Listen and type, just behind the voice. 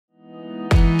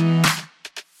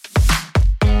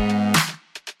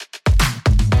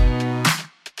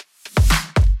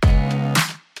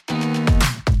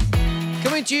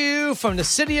to you from the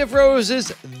City of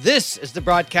Roses. This is the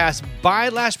broadcast by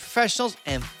Lash Professionals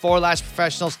and for Lash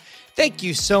Professionals. Thank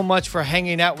you so much for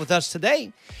hanging out with us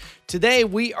today. Today,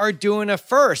 we are doing a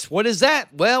first. What is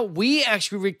that? Well, we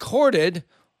actually recorded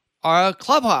our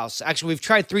Clubhouse. Actually, we've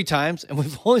tried 3 times, and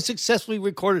we've only successfully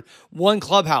recorded 1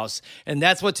 Clubhouse, and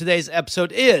that's what today's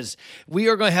episode is. We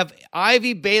are going to have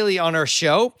Ivy Bailey on our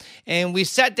show, and we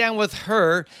sat down with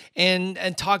her and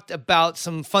talked about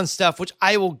some fun stuff, which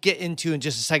I will get into in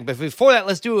just a second. But before that,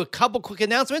 let's do a couple quick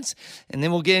announcements, and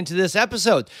then we'll get into this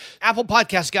episode. Apple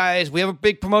Podcast, guys, we have a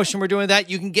big promotion. We're doing that.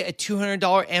 You can get a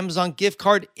 $200 Amazon gift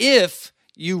card if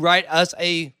you write us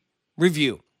a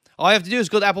review. All you have to do is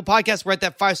go to Apple Podcasts, write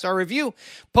that 5-star review,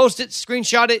 post it,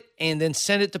 screenshot it, and then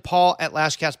send it to Paul at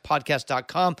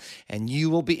lashcastpodcast.com, and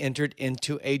you will be entered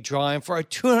into a drawing for a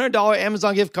 $200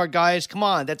 Amazon gift card, guys. Come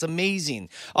on, that's amazing.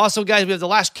 Also, guys, we have the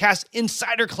Lashcast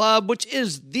Insider Club, which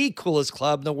is the coolest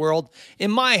club in the world,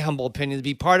 in my humble opinion, to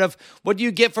be part of. What do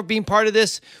you get for being part of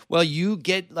this? Well, you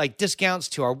get like discounts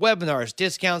to our webinars,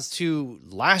 discounts to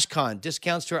LashCon,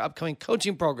 discounts to our upcoming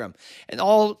coaching program, and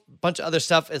all bunch of other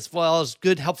stuff, as well as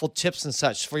good, helpful tips and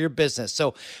such for your business.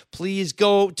 So please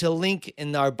go to the link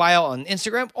in our bio on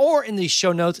Instagram or in the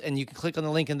show notes, and you can click on the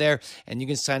link in there, and you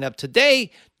can sign up today.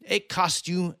 It costs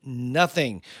you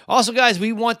nothing. Also, guys,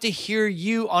 we want to hear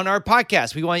you on our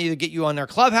podcast. We want you to get you on our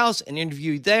Clubhouse and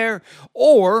interview there,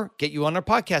 or get you on our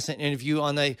podcast and interview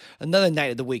on another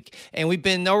night of the week. And we've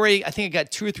been already, I think I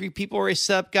got 2 or 3 people already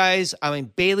set up, guys. I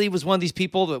mean, Bailey was one of these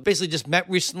people that basically just met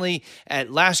recently at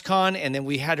LashCon, and then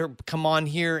we had her come on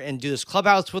here and do this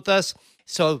Clubhouse with us.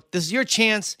 So this is your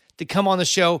chance to come on the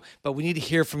show, but we need to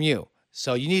hear from you.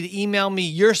 So you need to email me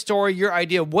your story, your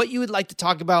idea, what you would like to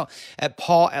talk about at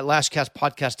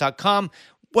paul@lashcastpodcast.com.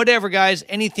 Whatever, guys,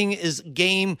 anything is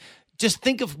game. Just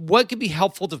think of what could be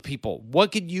helpful to people.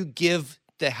 What could you give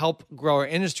to help grow our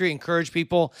industry, encourage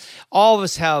people? All of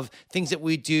us have things that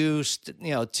we do,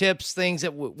 tips, things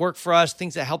that work for us,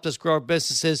 things that helped us grow our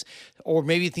businesses, or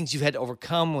maybe things you've had to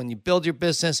overcome when you build your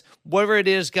business. Whatever it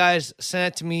is, guys,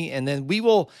 send it to me, and then we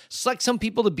will select some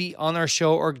people to be on our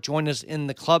show or join us in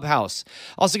the Clubhouse.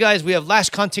 Also, guys, we have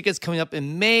LashCon tickets coming up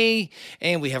in May,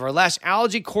 and we have our Lash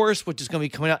Allergy course, which is going to be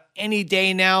coming out any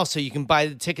day now, so you can buy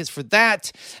the tickets for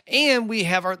that. And we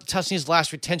have our Tuscany's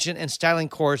Lash Retention and Styling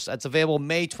course that's available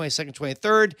May 22nd,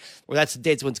 23rd, or that's the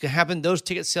dates when it's going to happen. Those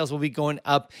ticket sales will be going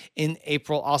up in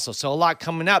April also. So a lot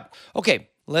coming up. Okay,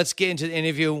 let's get into the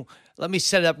interview. Let me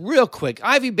set it up real quick.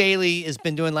 Ivy Bailey has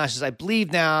been doing lashes, I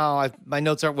believe now, my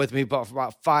notes aren't with me, but for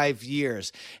about 5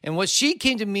 years. And what she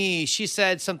came to me, she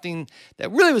said something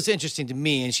that really was interesting to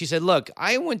me. And she said, look,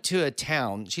 I went to a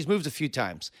town. She's moved a few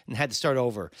times and had to start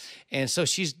over. And so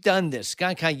she's done this,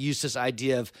 kind of used this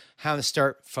idea of how to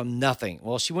start from nothing.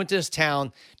 Well, she went to this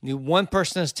town, knew one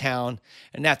person in this town,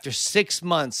 and after 6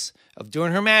 months of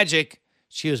doing her magic,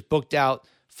 she was booked out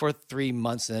for 3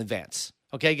 months in advance.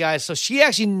 Okay, guys, so she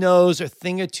actually knows a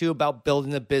thing or two about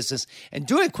building a business and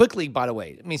doing it quickly, by the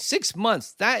way. I mean, 6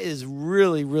 months, that is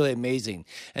really, really amazing.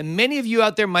 And many of you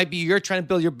out there you're trying to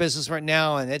build your business right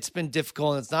now, and it's been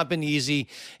difficult, and it's not been easy.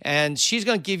 And she's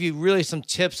going to give you really some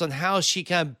tips on how she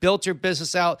kind of built her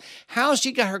business out, how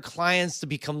she got her clients to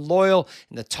become loyal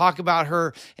and to talk about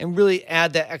her and really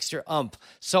add that extra oomph.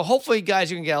 So hopefully,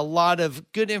 guys, you're going to get a lot of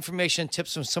good information and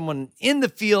tips from someone in the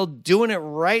field doing it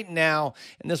right now,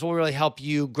 and this will really help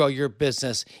you grow your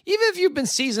business. Even if you've been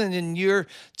seasoned and you're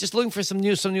just looking for some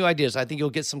new ideas, I think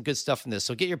you'll get some good stuff from this.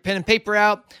 So get your pen and paper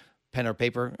out, pen or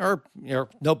paper, or your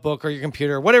notebook or your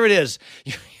computer, whatever it is,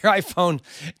 your iPhone.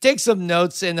 Take some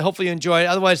notes and hopefully you enjoy it.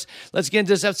 Otherwise, let's get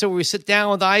into this episode where we sit down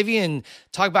with Ivy and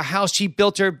talk about how she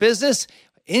built her business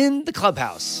in the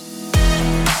Clubhouse.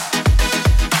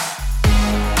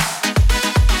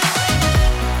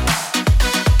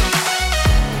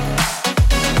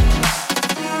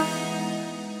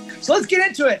 So let's get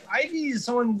into it. Ivy is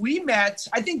someone we met.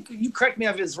 I think, you correct me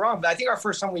if it's wrong, but I think our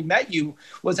first time we met you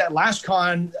was at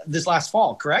LashCon this last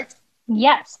fall, correct?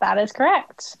 Yes, that is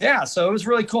correct. Yeah, so it was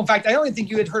really cool. In fact, I don't even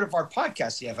think you had heard of our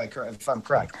podcast yet, if I'm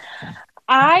correct.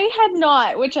 I had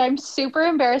not, which I'm super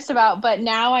embarrassed about, but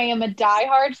now I am a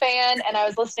diehard fan, and I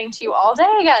was listening to you all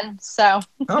day again, so.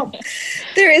 Oh.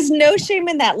 There is no shame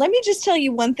in that. Let me just tell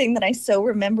you one thing that I so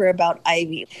remember about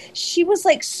Ivy. She was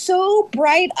like so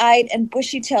bright-eyed and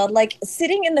bushy-tailed, like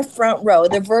sitting in the front row,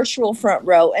 the virtual front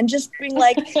row, and just being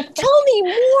like, tell me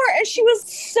more. And she was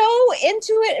so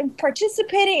into it and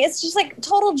participating. It's just like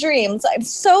total dreams. I'm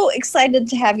so excited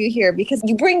to have you here because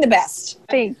you bring the best.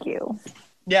 Thank you.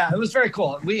 Yeah, it was very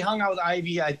cool. We hung out with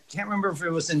Ivy. I can't remember if it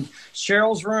was in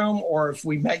Cheryl's room or if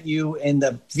we met you in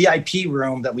the VIP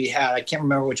room that we had. I can't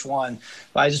remember which one,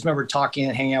 but I just remember talking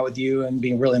and hanging out with you and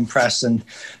being really impressed. And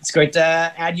it's great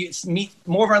to meet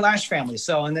more of our Lash family.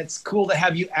 So, and it's cool to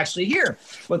have you actually here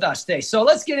with us today. So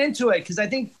let's get into it, because I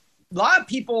think a lot of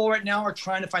people right now are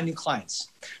trying to find new clients.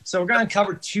 So we're going to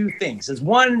cover two things.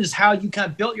 One is how you kind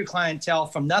of built your clientele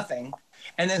from nothing.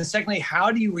 And then secondly,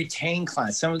 how do you retain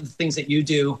clients? Some of the things that you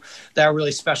do that are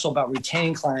really special about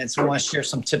retaining clients. We want to share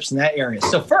some tips in that area.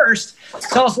 So first,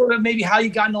 tell us a little bit maybe how you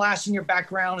got into Lash and your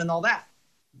background and all that.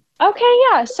 Okay,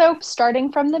 yeah. So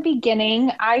starting from the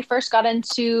beginning, I first got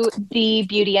into the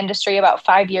beauty industry about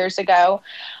 5 years ago.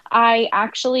 I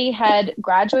actually had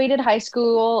graduated high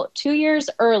school 2 years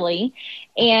early,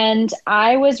 and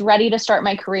I was ready to start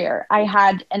my career. I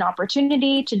had an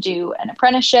opportunity to do an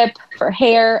apprenticeship for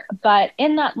hair, but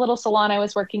in that little salon I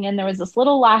was working in, there was this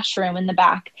little lash room in the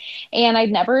back, and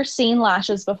I'd never seen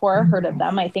lashes before or heard of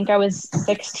them. I think I was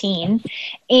 16,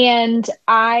 and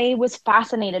I was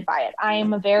fascinated by it. I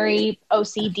am a very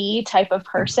OCD type of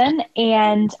person,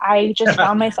 and I just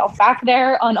found myself back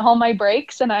there on all my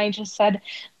breaks, and I just said,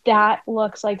 that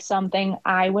looks like something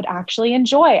I would actually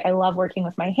enjoy. I love working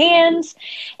with my hands.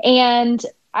 And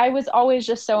I was always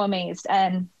just so amazed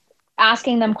and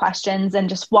asking them questions and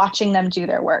just watching them do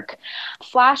their work.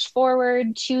 Flash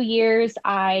forward 2 years,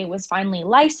 I was finally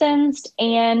licensed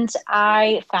and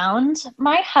I found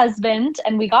my husband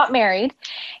and we got married.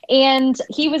 And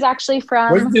he was actually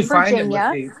from Where did you Virginia.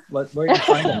 Find him? Where did you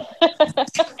find him?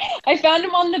 I found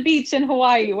him on the beach in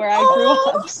Hawaii where I grew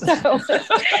up. So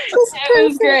it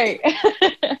was great.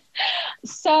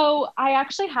 So I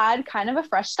actually had kind of a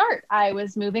fresh start. I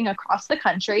was moving across the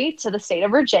country to the state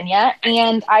of Virginia,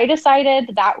 and I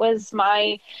decided that was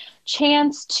my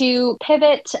chance to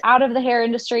pivot out of the hair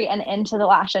industry and into the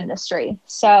lash industry.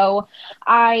 So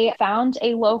I found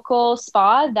a local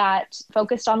spa that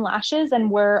focused on lashes and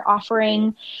were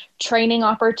offering training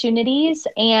opportunities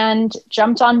and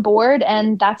jumped on board.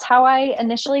 And that's how I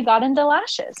initially got into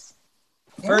lashes.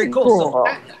 Very cool.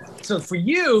 So for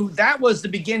you, that was the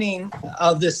beginning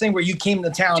of this thing where you came to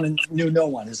town and knew no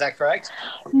one. Is that correct?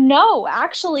 No,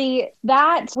 actually,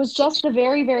 that was just the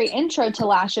very, very intro to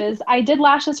lashes. I did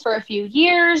lashes for a few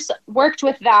years, worked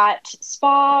with that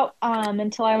spa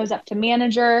until I was up to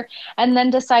manager, and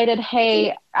then decided,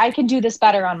 hey, I can do this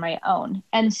better on my own.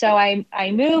 And so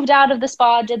I moved out of the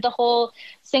spa, did the whole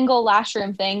single lash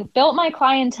room thing, built my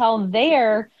clientele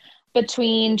there,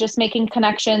 between just making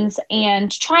connections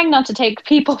and trying not to take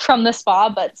people from the spa,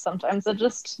 but sometimes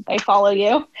they follow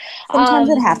you. Sometimes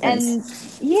it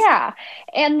happens.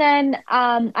 And then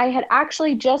I had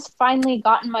actually just finally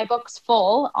gotten my books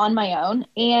full on my own,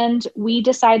 and we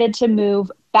decided to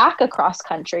move back across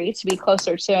country to be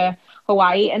closer to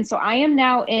Hawaii. And so I am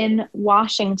now in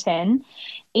Washington,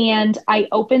 and I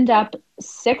opened up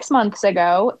 6 months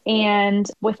ago. And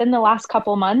within the last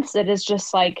couple months, it is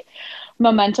just like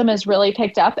momentum has really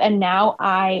picked up. And now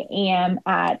I am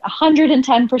at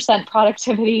 110%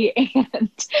 productivity and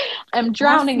I'm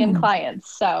drowning in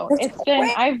clients. So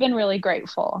I've been really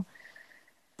grateful.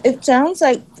 It sounds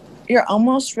like you're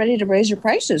almost ready to raise your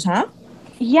prices, huh?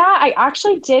 Yeah, I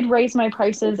actually did raise my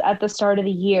prices at the start of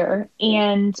the year.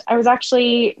 And I was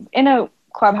actually in a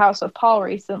clubhouse with Paul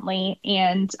recently,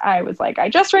 and I was like, I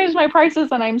just raised my prices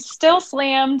and I'm still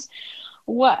slammed.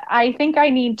 What I think I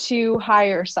need to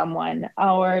hire someone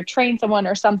or train someone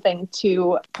or something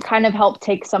to kind of help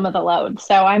take some of the load.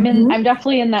 So I'm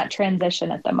definitely in that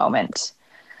transition at the moment.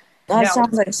 That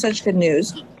sounds like such good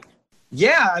news.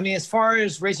 Yeah, I mean, as far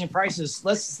as raising prices,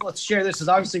 let's share this, because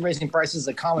obviously raising prices is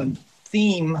a common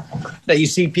theme that you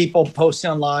see people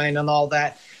posting online and all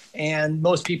that. And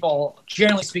most people,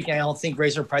 generally speaking, I don't think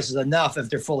raise their prices enough if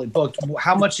they're fully booked.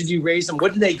 How much did you raise them?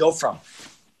 What did they go from?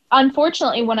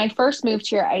 Unfortunately, when I first moved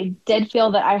here, I did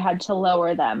feel that I had to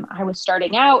lower them. I was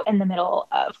starting out in the middle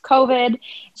of COVID.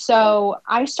 So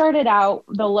I started out,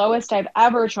 the lowest I've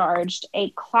ever charged, a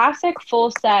classic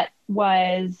full set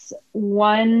was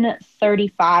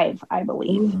 $135, I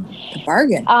believe. A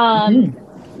bargain.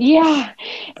 Yeah.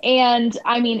 And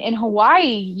I mean, in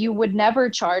Hawaii, you would never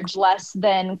charge less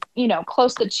than,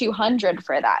 close to $200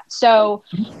 for that. So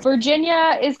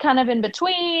Virginia is kind of in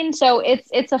between. So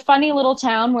it's a funny little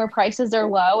town where prices are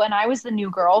low, and I was the new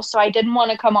girl, so I didn't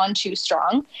want to come on too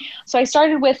strong. So I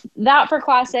started with that for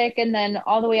classic, and then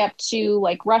all the way up to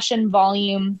like Russian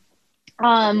volume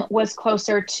was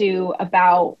closer to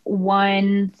about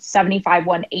 175,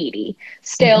 180.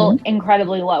 Still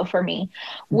incredibly low for me.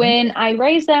 When I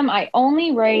raised them, I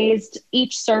only raised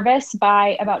each service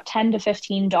by about $10 to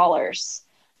 $15.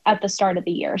 at the start of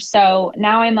the year. So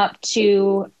now I'm up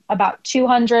to about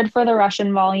 200 for the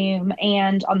Russian volume.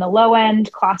 And on the low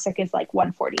end, classic is like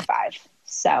 145.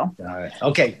 So,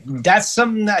 okay. That's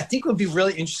something that I think would be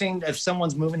really interesting if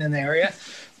someone's moving in the area.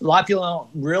 A lot of people don't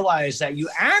realize that you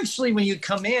actually, when you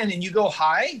come in and you go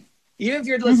high, even if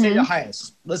you're, let's say the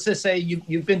highest, let's just say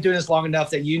you've been doing this long enough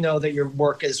that you know that your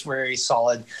work is very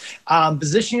solid.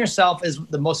 Position yourself as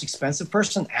the most expensive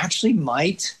person actually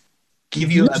might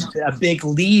give you a big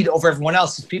lead over everyone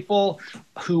else. It's people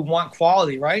who want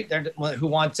quality, right? Who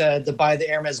want to buy the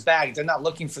Hermes bag. They're not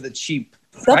looking for the cheap.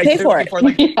 They'll pay for it.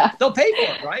 They'll pay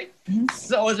for it, right?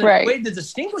 So as a way to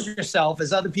distinguish yourself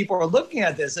as other people are looking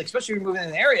at this, especially if you're moving in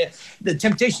an area, the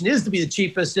temptation is to be the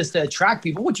cheapest just to attract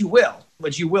people, which you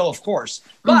will, of course.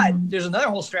 But there's another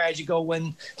whole strategy go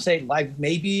when, say, like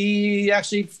maybe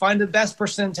actually find the best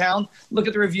person in town, look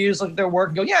at the reviews, look at their work,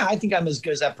 and go, yeah, I think I'm as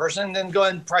good as that person, and then go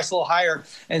and price a little higher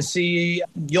and see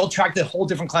you'll attract a whole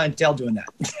different clientele doing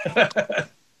that.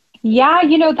 Yeah,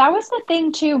 that was the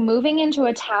thing too, moving into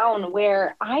a town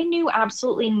where I knew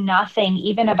absolutely nothing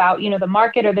even about, the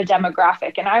market or the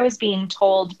demographic. And I was being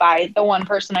told by the one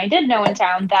person I did know in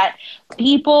town that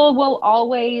people will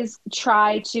always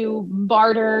try to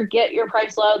barter, get your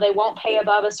price low. They won't pay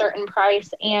above a certain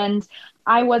price. And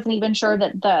I wasn't even sure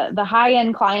that the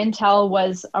high-end clientele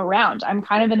was around. I'm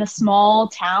kind of in a small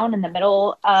town in the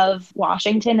middle of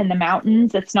Washington in the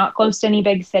mountains. It's not close to any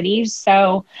big cities.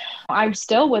 So I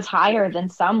still was higher than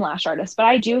some lash artists, but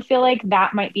I do feel like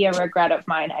that might be a regret of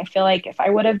mine. I feel like if I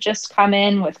would have just come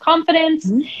in with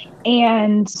confidence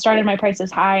and started my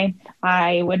prices high,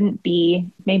 I wouldn't be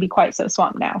maybe quite so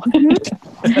swamped now.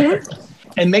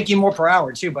 And making more per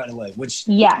hour too, by the way, which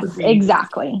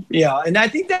exactly. Yeah. And I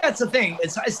think that's the thing.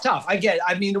 It's tough. I get it.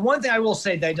 I mean, the one thing I will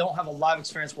say that I don't have a lot of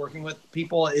experience working with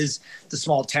people is the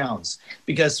small towns,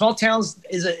 because small towns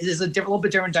is a little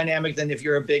bit different dynamic than if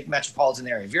you're a big metropolitan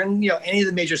area. If you're in, any of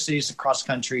the major cities across the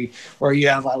country where you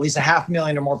have at least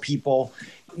 500,000 or more people,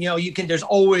 there's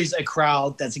always a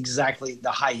crowd that's exactly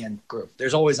the high end group.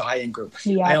 There's always a high end group.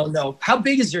 Yeah. I don't know. How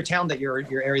big is your town your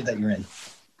area that you're in?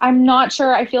 I'm not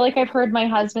sure. I feel like I've heard my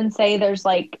husband say there's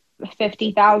like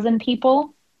 50,000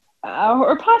 people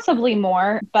or possibly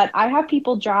more, but I have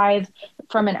people drive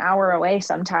from an hour away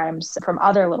sometimes from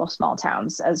other little small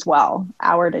towns as well,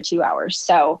 hour to 2 hours.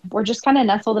 So we're just kind of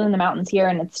nestled in the mountains here,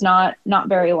 and it's not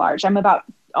very large. I'm about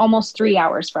almost 3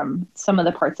 hours from some of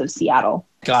the parts of Seattle.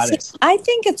 Got it. I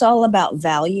think it's all about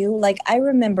value. Like I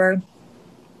remember,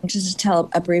 just to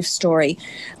tell a brief story,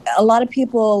 a lot of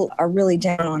people are really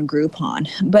down on Groupon.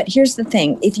 But here's the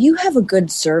thing. If you have a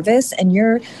good service and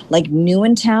you're like new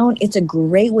in town, it's a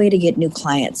great way to get new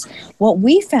clients. What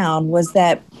we found was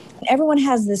that everyone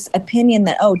has this opinion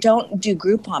that, don't do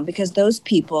Groupon because those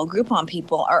people, Groupon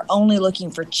people, are only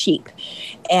looking for cheap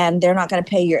and they're not going to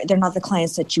pay they're not the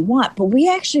clients that you want. But we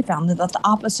actually found that the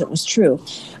opposite was true.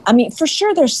 I mean, for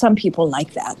sure, there's some people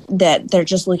like that they're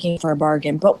just looking for a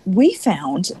bargain. But we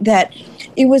found that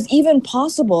it was even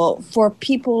possible for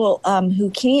people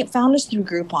who found us through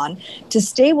Groupon to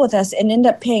stay with us and end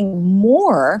up paying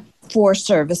more for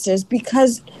services,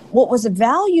 because what was of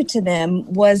value to them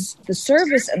was the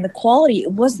service and the quality.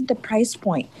 It wasn't the price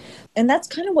point. And that's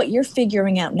kind of what you're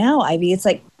figuring out now, Ivy. It's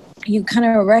like you kind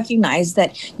of recognize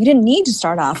that you didn't need to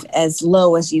start off as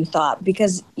low as you thought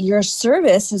because your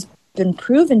service has been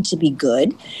proven to be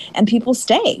good and people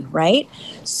stay, right?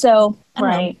 So,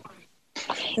 right.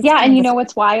 Yeah. And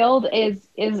what's wild is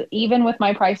even with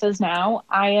my prices now,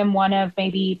 I am one of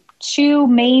maybe 2,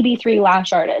 maybe 3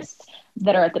 lash artists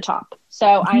that are at the top. So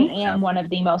I am one of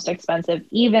the most expensive,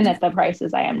 even at the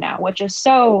prices I am now, which is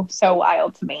so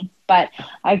wild to me. But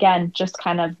again, just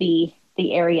kind of the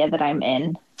area that I'm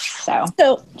in. So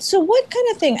what kind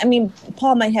of thing? I mean,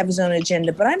 Paul might have his own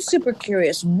agenda, but I'm super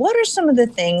curious. What are some of the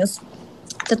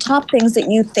top things that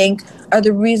you think are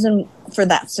the reason for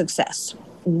that success?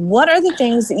 What are the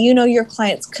things that your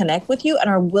clients connect with you and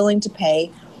are willing to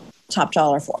pay top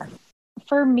dollar for?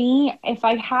 For me, if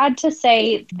I had to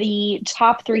say the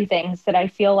top 3 things that I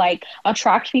feel like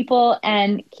attract people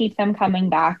and keep them coming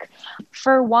back,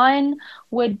 for one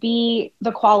would be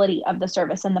the quality of the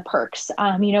service and the perks.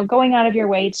 Going out of your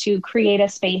way to create a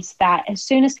space that as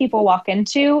soon as people walk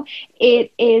into,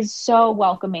 it is so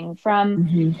welcoming,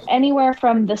 from anywhere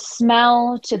from the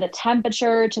smell to the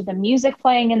temperature to the music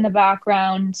playing in the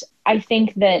background. I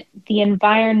think that the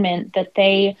environment that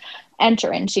they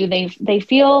enter into, they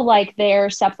feel like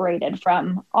they're separated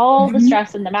from all the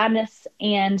stress and the madness,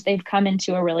 and they've come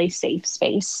into a really safe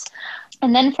space.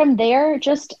 And then from there,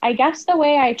 just I guess the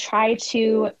way I try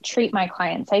to treat my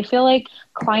clients, I feel like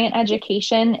client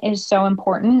education is so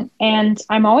important. And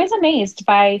I'm always amazed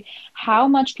by how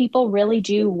much people really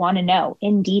do want to know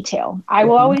in detail. I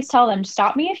will always tell them,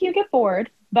 stop me if you get bored.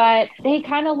 But they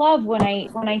kind of love when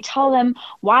I tell them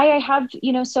why I have,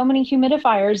 so many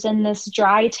humidifiers in this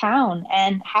dry town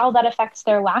and how that affects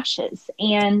their lashes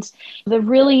and the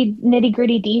really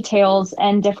nitty-gritty details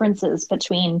and differences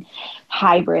between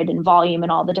hybrid and volume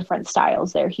and all the different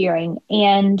styles they're hearing.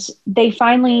 And they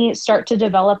finally start to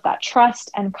develop that trust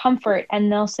and comfort,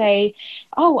 and they'll say,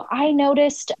 oh, I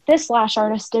noticed this lash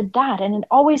artist did that, and it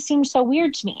always seemed so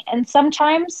weird to me. And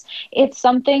sometimes it's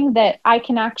something that I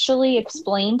can actually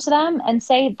explain to them and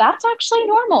say, that's actually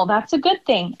normal. That's a good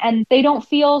thing. And they don't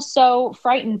feel so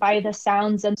frightened by the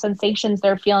sounds and sensations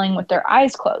they're feeling with their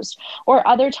eyes closed. Or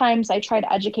other times I try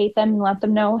to educate them and let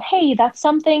them know, hey, that's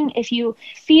something, if you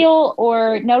feel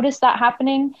or notice that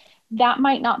happening, that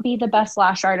might not be the best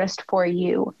lash artist for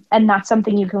you. And that's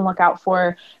something you can look out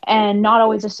for, and not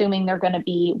always assuming they're going to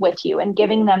be with you, and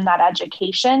giving them that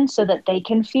education so that they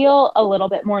can feel a little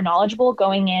bit more knowledgeable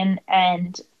going in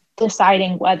and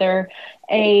deciding whether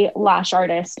a lash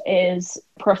artist is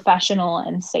professional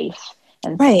and safe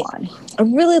and so on. I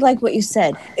really like what you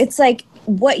said. It's like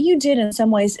what you did in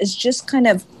some ways is just kind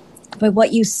of, but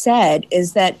what you said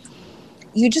is that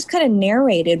you just kind of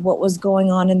narrated what was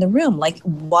going on in the room. Like,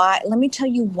 why, let me tell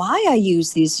you why I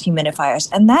use these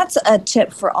humidifiers. And that's a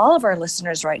tip for all of our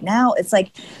listeners right now. It's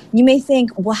like, you may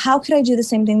think, well, how could I do the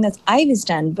same thing that Ivy's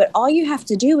done? But all you have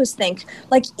to do is think,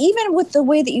 like, even with the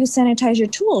way that you sanitize your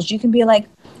tools, you can be like,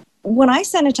 when I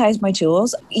sanitize my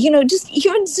tools,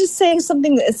 just saying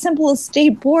something as simple as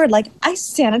state board, like I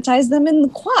sanitize them in the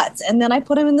quads and then I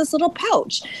put them in this little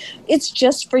pouch. It's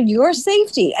just for your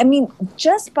safety. I mean,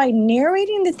 just by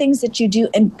narrating the things that you do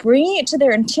and bringing it to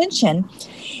their attention,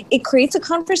 it creates a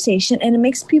conversation and it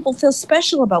makes people feel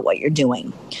special about what you're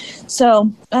doing.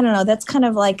 So I don't know, that's kind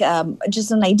of like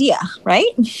just an idea, right?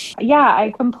 Yeah,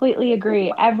 I completely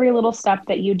agree. Every little step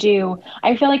that you do,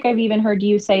 I feel like I've even heard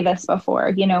you say this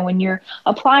before, when you're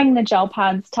applying the gel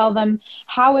pads, tell them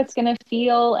how it's going to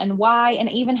feel and why, and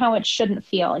even how it shouldn't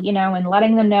feel, and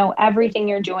letting them know everything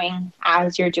you're doing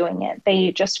as you're doing it.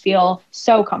 They just feel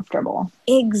so comfortable.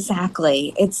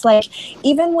 Exactly. It's like,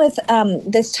 even with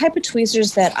this type of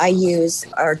tweezers that I use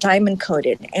are diamond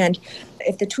coated, and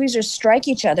if the tweezers strike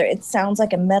each other, it sounds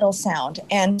like a metal sound.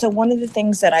 And so one of the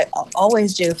things that I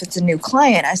always do if it's a new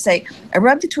client, I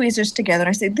rub the tweezers together and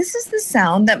I say, this is the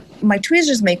sound that my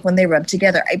tweezers make when they rub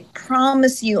together. I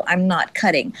promise you I'm not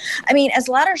cutting. I mean, as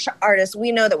lash artists,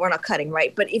 we know that we're not cutting,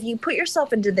 right? But if you put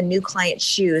yourself into the new client's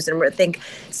shoes and think,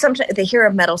 sometimes they hear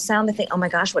a metal sound, they think, oh my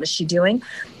gosh, what is she doing?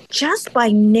 Just by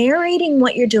narrating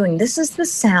what you're doing, this is the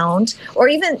sound, or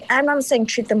even, I'm not saying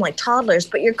treat them like toddlers,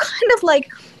 but you're kind of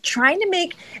like trying to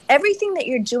make everything that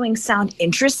you're doing sound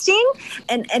interesting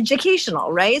and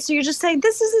educational, right? So you're just saying,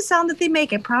 this is the sound that they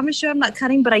make. I promise you I'm not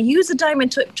cutting, but I use a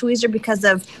diamond tweezer because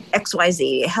of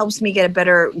XYZ. It helps me get a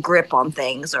better grip on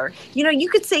things. Or, you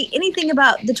could say anything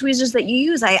about the tweezers that you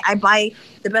use. I buy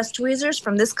the best tweezers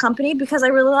from this company because I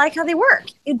really like how they work.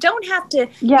 You don't have to,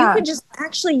 You can just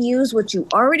actually use what you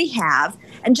already have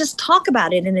and just talk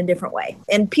about it in a different way.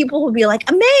 And people will be like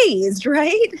amazed,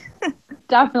 right?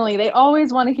 Definitely. They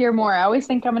always want to hear more. I always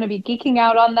think I'm going to be geeking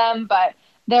out on them, but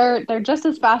they're just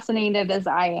as fascinated as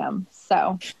I am.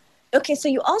 So. Okay. So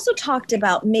you also talked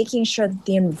about making sure that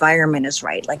the environment is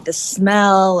right, like the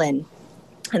smell and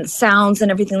sounds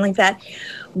and everything like that.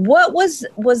 What was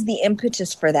the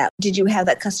impetus for that? Did you have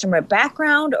that customer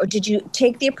background, or did you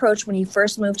take the approach when you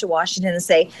first moved to Washington and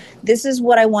say, this is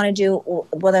what I want to do, or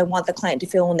what I want the client to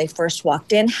feel when they first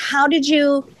walked in? How did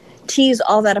you tease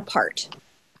all that apart?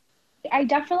 I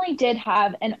definitely did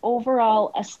have an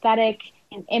overall aesthetic,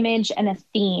 an image, and a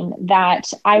theme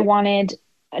that I wanted,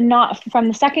 not from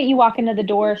the second you walk into the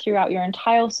door throughout your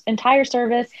entire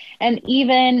service, and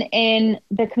even in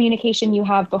the communication you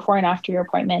have before and after your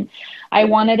appointment. I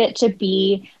wanted it to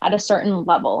be at a certain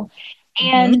level.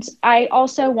 And I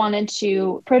also wanted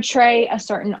to portray a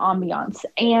certain ambiance.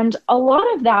 And a lot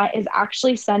of that is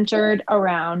actually centered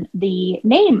around the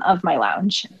name of my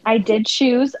lounge. I did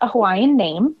choose a Hawaiian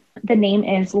name. The name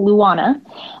is Luana.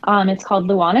 It's called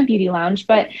Luana Beauty Lounge,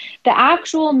 but the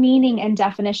actual meaning and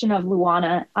definition of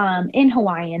Luana in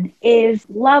Hawaiian is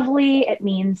lovely. It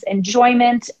means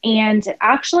enjoyment, and it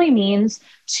actually means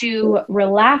to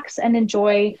relax and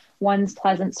enjoy one's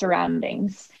pleasant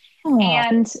surroundings. Aww.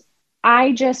 And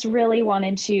I just really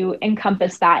wanted to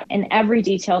encompass that in every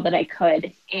detail that I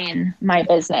could in my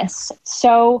business.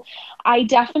 So I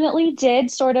definitely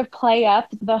did sort of play up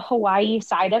the Hawaii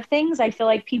side of things. I feel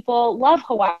like people love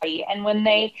Hawaii, and when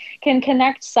they can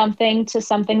connect something to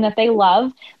something that they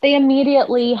love, they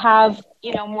immediately have,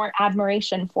 more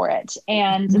admiration for it.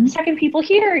 And the second people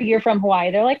hear you're from Hawaii,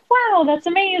 they're like, wow, that's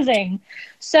amazing.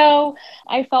 So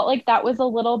I felt like that was a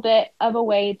little bit of a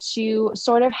way to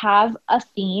sort of have a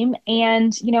theme.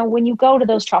 And, when you go to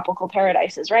those tropical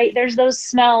paradises, right, there's those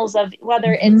smells of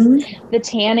whether it's the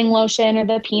tanning lotion or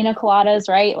the pina coladas,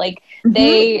 right? Like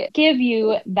they give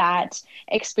you that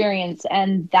experience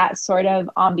and that sort of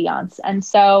ambiance. And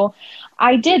so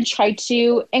I did try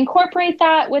to incorporate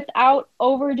that without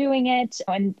overdoing it.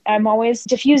 And I'm always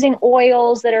diffusing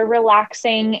oils that are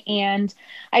relaxing. And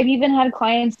I've even had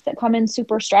clients that come in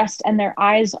super stressed and their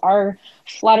eyes are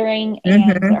fluttering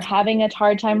and they're having a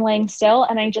hard time laying still.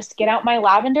 And I just get out my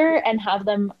lavender and have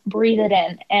them breathe it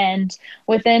in. And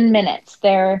within minutes,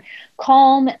 they're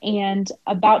calm and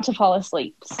about to fall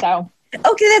asleep. So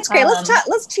okay, that's great.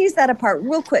 Let's tease that apart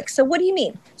real quick. So what do you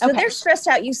mean? So they're stressed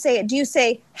out. Do you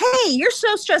say, hey, you're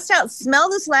so stressed out. Smell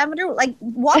this lavender? Like,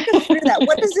 walk us through that.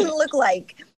 What does it look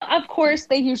like? Of course,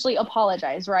 they usually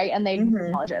apologize, right? And they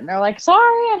acknowledge it. And they're like, sorry,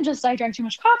 I drank too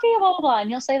much coffee, blah, blah, blah. And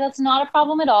you'll say, that's not a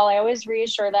problem at all. I always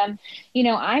reassure them,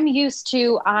 I'm used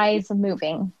to eyes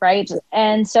moving, right?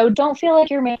 And so don't feel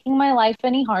like you're making my life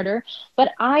any harder,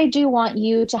 but I do want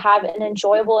you to have an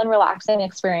enjoyable and relaxing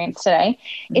experience today.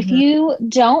 If you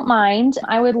don't mind,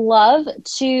 I would love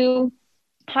to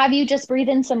have you just breathe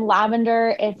in some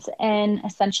lavender. It's an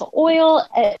essential oil.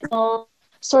 It will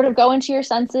sort of go into your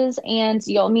senses and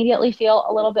you'll immediately feel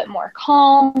a little bit more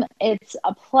calm. It's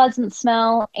a pleasant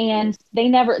smell, and they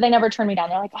never turn me down.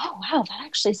 They're like, oh wow, that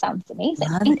actually sounds amazing.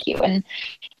 Thank you. And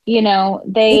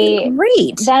they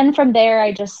great. Then from there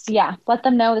I just let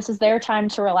them know this is their time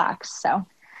to relax. So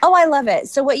I love it.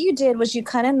 So what you did was you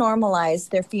kind of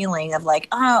normalized their feeling of like,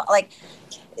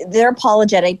 they're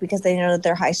apologetic because they know that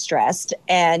they're high stressed,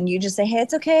 and you just say, hey,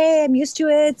 it's okay. I'm used to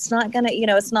it. It's not gonna,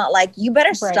 it's not like you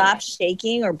better stop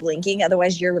shaking or blinking.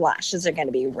 Otherwise your lashes are going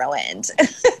to be ruined.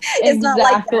 It's not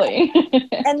like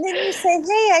that. And then you say,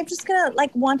 hey, I'm just going to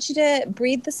want you to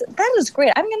breathe this. That is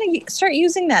great. I'm going to start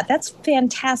using that. That's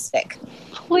fantastic.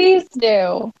 Please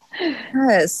do.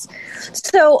 Yes.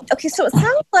 So it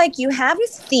sounds like you have a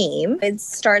theme. It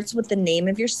starts with the name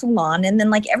of your salon, and then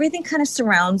everything kind of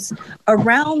surrounds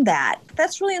around that.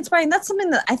 That's really inspiring. That's something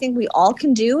that I think we all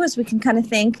can do, is we can kind of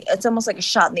think it's almost like a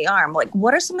shot in the arm. Like,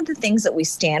 what are some of the things that we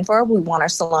stand for, we want our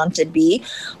salon to be?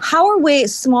 How are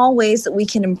small ways that we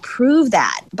can improve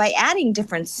that by adding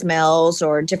different smells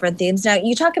or different themes? Now,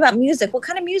 you talk about music. What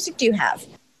kind of music do you have?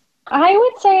 I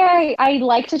would say I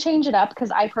like to change it up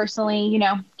because I personally,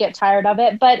 get tired of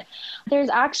it. But there's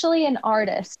actually an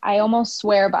artist I almost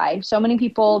swear by. So many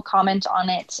people comment on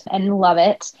it and love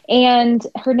it. And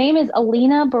her name is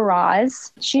Alina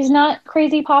Baraz. She's not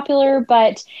crazy popular,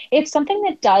 but it's something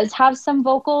that does have some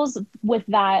vocals with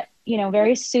that,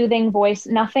 very soothing voice,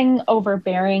 nothing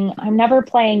overbearing. I'm never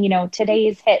playing,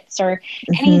 today's hits or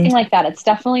anything like that. It's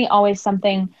definitely always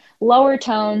something lower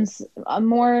tones, a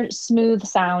more smooth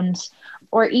sound.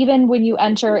 Or even when you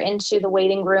enter into the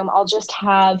waiting room, I'll just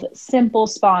have simple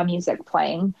spa music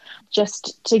playing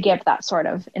just to give that sort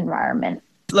of environment.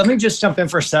 Let me just jump in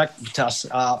for a sec, Tuss,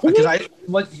 because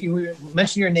what you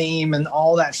mentioned your name and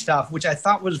all that stuff, which I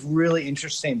thought was really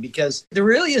interesting, because there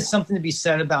really is something to be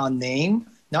said about a name.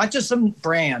 Not just some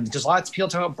brand, because lots of people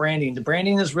talk about branding. The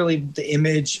branding is really the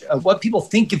image of what people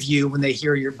think of you when they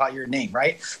hear about your name,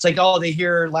 right? It's like, they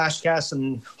hear Lashcast,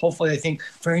 and hopefully they think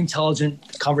very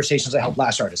intelligent conversations that help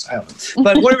lash artists. I don't know.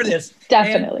 But whatever it is.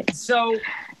 Definitely. And so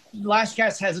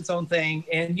Lashcast has its own thing.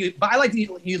 But I like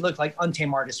you look like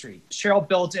Untamed Artistry. Cheryl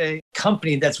built a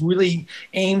company that's really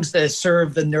aims to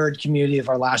serve the nerd community of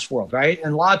our lash world, right?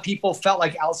 And a lot of people felt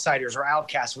like outsiders or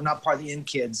outcasts. We're not part of the in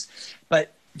kids.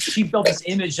 But she built this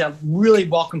image that really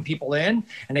welcomed people in,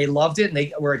 and they loved it, and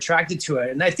they were attracted to it.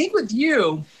 And I think with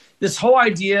you, this whole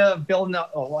idea of building a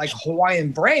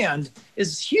Hawaiian brand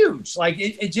is huge.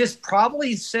 It just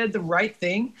probably said the right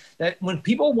thing, that when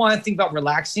people want to think about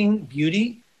relaxing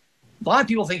beauty, a lot of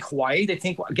people think Hawaii, they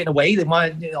think getting away, they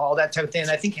want all that type of thing. And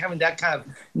I think having that kind of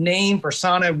name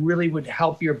persona really would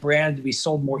help your brand to be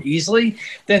sold more easily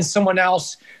than someone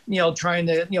else, trying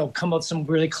to, come up with some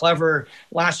really clever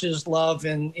lashes, love,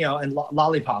 and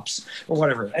lollipops or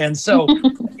whatever. And so,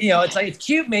 it's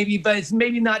cute maybe, but it's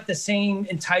maybe not the same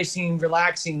enticing,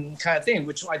 relaxing kind of thing,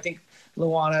 which I think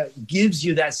Luana gives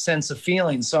you that sense of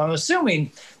feeling. So I'm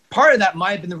assuming part of that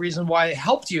might have been the reason why it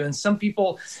helped you. And some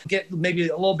people get maybe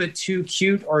a little bit too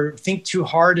cute or think too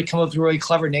hard to come up with really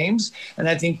clever names. And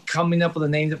I think coming up with a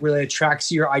name that really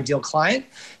attracts your ideal client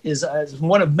is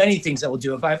one of many things that will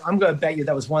do it. But I'm going to bet you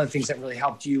that was one of the things that really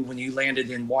helped you when you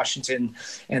landed in Washington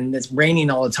and it's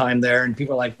raining all the time there. And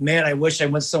people are like, man, I wish I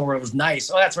went somewhere that was nice.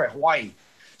 Oh, that's right, Hawaii.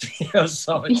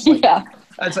 So it's like,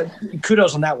 it's like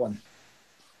kudos on that one.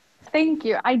 Thank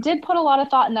you. I did put a lot of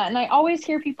thought in that. And I always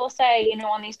hear people say,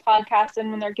 on these podcasts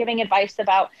and when they're giving advice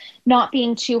about not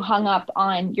being too hung up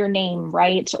on your name,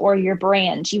 right? Or your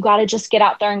brand, you got to just get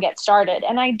out there and get started.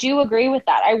 And I do agree with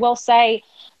that. I will say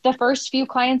the first few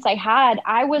clients I had,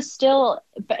 I was still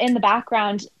in the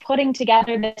background putting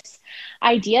together this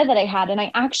idea that I had. And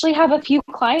I actually have a few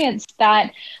clients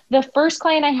that the first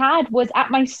client I had was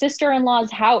at my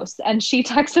sister-in-law's house. And she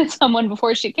texted someone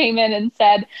before she came in and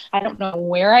said, I don't know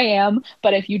where I am,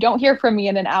 but if you don't hear from me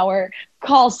in an hour,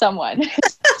 call someone.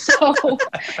 So,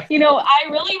 I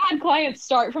really had clients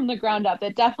start from the ground up.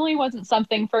 It definitely wasn't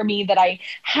something for me that I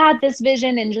had this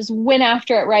vision and just went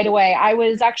after it right away. I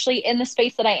was actually in the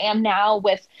space that I am now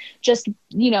with just,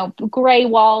 gray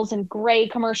walls and gray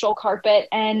commercial carpet.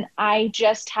 And I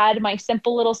just had my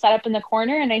simple little setup in the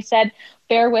corner. And I said,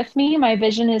 bear with me, my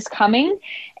vision is coming.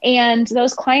 And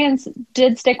those clients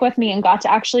did stick with me and got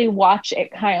to actually watch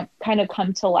it kind of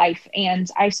come to life. And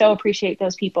I so appreciate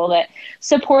those people that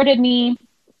supported me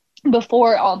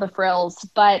before all the frills.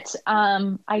 But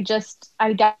I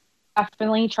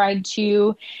definitely tried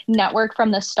to network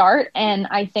from the start. And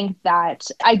I think that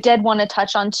I did want to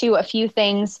touch on too a few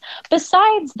things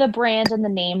besides the brand and the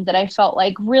name that I felt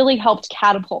like really helped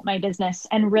catapult my business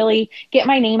and really get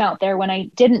my name out there when I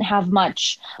didn't have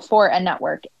much for a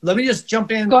network. Let me just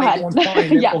jump in. Go ahead. One point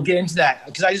and we'll get into that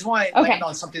because I just want to land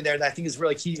on something there that I think is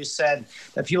really key. You said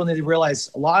that people need to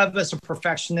realize a lot of us are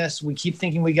perfectionists. We keep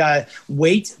thinking we got to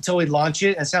wait until we launch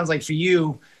it. And it sounds like for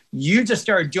you just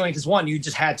started doing because one, you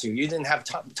just had to. You didn't have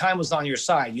time was on your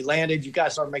side. You landed. You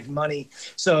guys started making money.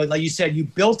 So, like you said, you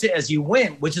built it as you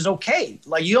went, which is okay.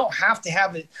 Like you don't have to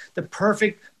have the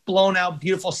perfect, blown out,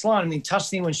 beautiful salon. I mean,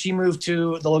 Tusney, when she moved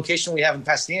to the location we have in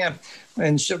Pasadena,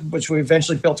 which we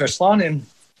eventually built our salon in.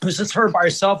 It was just her by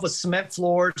herself with cement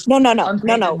floors. No.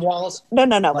 Walls. No.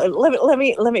 Let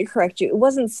me correct you. It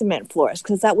wasn't cement floors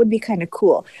because that would be kind of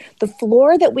cool. The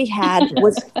floor that we had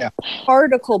was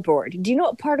particle board. Do you know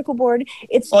what particle board?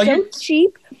 It's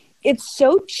cheap. It's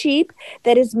so cheap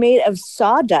that it's made of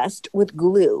sawdust with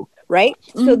glue. Right?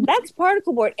 Mm-hmm. So that's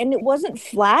particle board. And it wasn't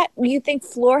flat. You think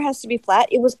floor has to be flat.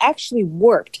 It was actually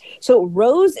warped. So it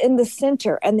rose in the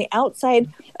center and the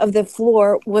outside of the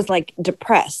floor was like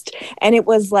depressed. And it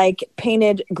was like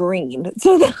painted green.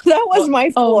 So that was my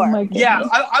floor. Oh my goodness. Yeah,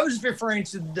 I was referring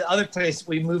to the other place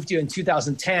we moved to in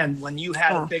 2010 when you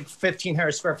had a big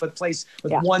 1,500 square foot place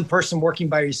with one person working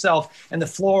by yourself. And the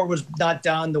floor was not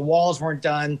done. The walls weren't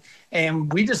done.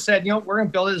 And we just said, we're going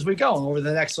to build it as we go. And over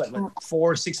the next 4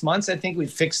 or 6 months, I think we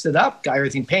fixed it up, got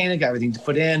everything painted, got everything to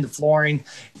put in, the flooring,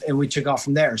 and we took off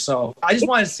from there. So I just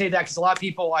wanted to say that because a lot of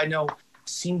people I know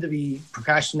seem to be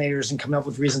procrastinators and come up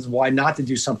with reasons why not to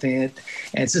do something. And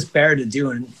it's just better to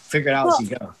do and figure it out as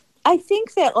you go. I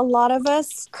think that a lot of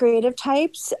us creative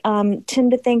types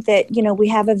tend to think that, we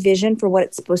have a vision for what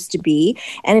it's supposed to be.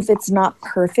 And if it's not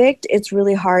perfect, it's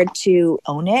really hard to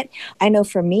own it. I know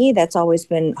for me, that's always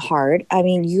been hard. I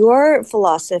mean, your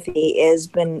philosophy has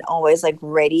been always like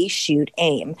ready, shoot,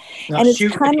 aim. And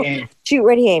it's kind of shoot,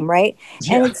 ready, aim, right?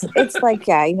 Yeah. And it's like,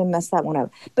 you even messed that one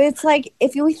up. But it's like,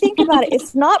 if you think about it,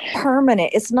 it's not permanent.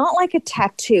 It's not like a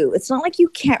tattoo. It's not like you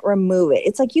can't remove it.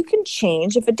 It's like you can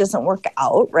change if it doesn't work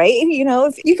out, right?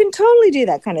 If you can totally do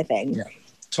that kind of thing. Yeah,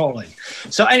 totally.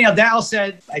 So anyhow, that all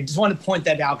said, I just wanted to point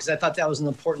that out because I thought that was an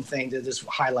important thing to just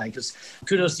highlight because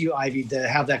kudos to you, Ivy, to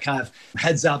have that kind of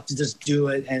heads up to just do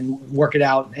it and work it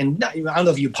out. And I don't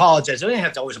know if you apologize. You don't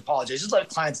have to always apologize. Just let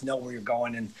clients know where you're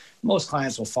going and most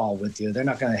clients will follow with you. They're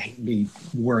not going to be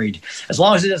worried as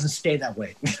long as it doesn't stay that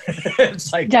way.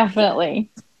 It's like definitely.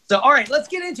 So, all right, let's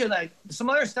get into like some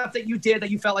other stuff that you did that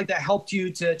you felt like that helped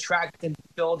you to attract and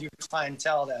build your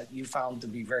clientele that you found to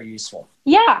be very useful.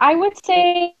 Yeah, I would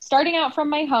say starting out from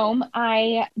my home,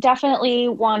 I definitely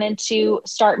wanted to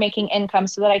start making income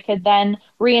so that I could then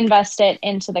reinvest it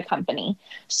into the company.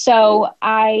 So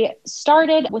I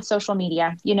started with social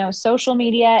media. Social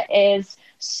media is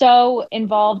so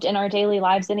involved in our daily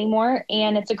lives anymore,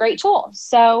 and it's a great tool.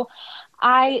 So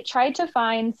I tried to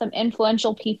find some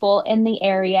influential people in the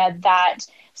area that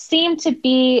seemed to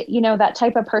be, that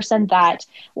type of person that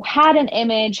had an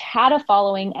image, had a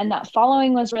following, and that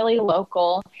following was really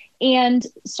local and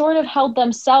sort of held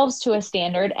themselves to a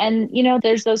standard. And,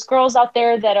 there's those girls out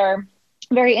there that are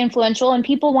very influential, and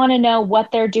people want to know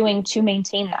what they're doing to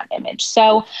maintain that image.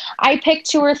 So I picked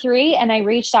 2 or 3 and I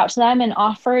reached out to them and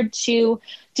offered to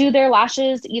do their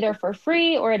lashes either for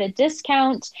free or at a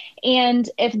discount. And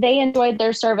if they enjoyed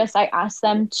their service, I asked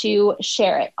them to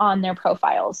share it on their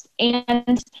profiles.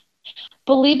 And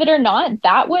believe it or not,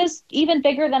 that was even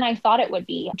bigger than I thought it would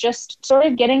be. Just sort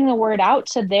of getting the word out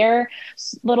to their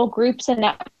little groups and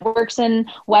networks and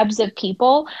webs of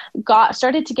people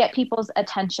started to get people's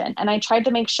attention. And I tried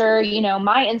to make sure,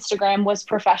 my Instagram was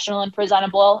professional and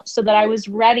presentable so that I was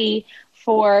ready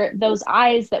for those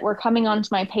eyes that were coming onto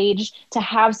my page to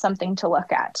have something to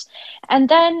look at. And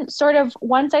then sort of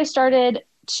once I started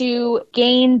to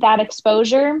gain that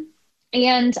exposure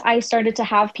and I started to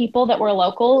have people that were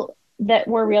local that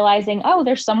were realizing, oh,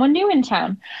 there's someone new in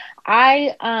town.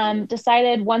 I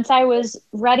decided once I was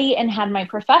ready and had my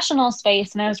professional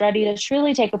space and I was ready to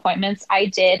truly take appointments, I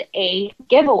did a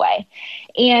giveaway.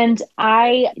 And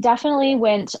I definitely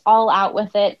went all out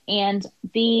with it. And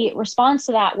the response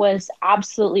to that was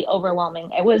absolutely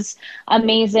overwhelming. It was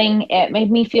amazing. It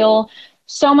made me feel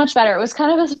so much better. It was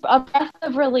kind of a breath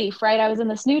of relief, right? I was in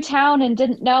this new town and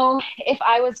didn't know if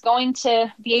I was going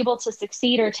to be able to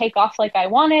succeed or take off like I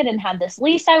wanted, and had this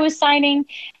lease I was signing.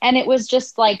 And it was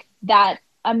just like that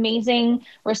amazing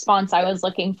response I was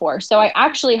looking for. So I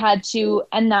actually had to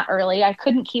end that early. I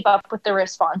couldn't keep up with the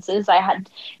responses. I had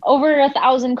over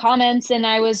 1,000 comments and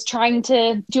I was trying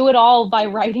to do it all by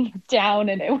writing it down,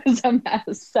 and it was a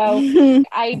mess. So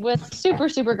I was super,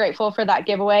 super grateful for that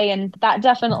giveaway. And that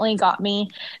definitely got me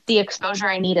the exposure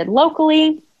I needed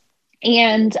locally.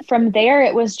 And from there,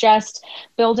 it was just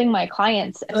building my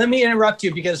clients. Let me interrupt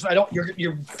you because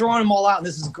you're throwing them all out, and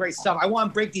this is great stuff. I want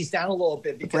to break these down a little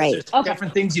bit because there's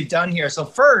different things you've done here. So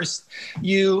first,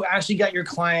 you actually got your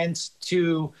clients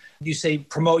to, you say,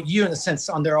 promote you in a sense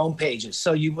on their own pages.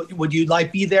 So would you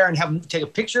be there and have them take a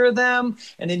picture of them,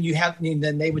 and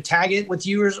then they would tag it with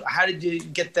you? Or how did you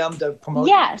get them to promote?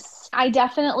 Yes. I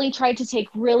definitely tried to take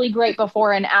really great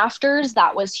before and afters.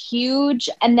 That was huge.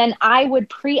 And then I would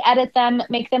pre-edit them,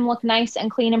 make them look nice and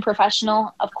clean and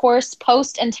professional. Of course,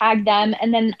 post and tag them.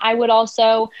 And then I would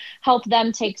also help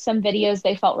them take some videos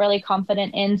they felt really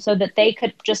confident in so that they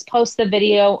could just post the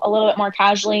video a little bit more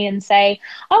casually and say,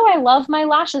 oh, I love my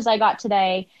lashes I got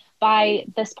today by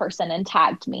this person, and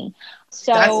tagged me.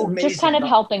 So just kind of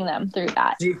helping them through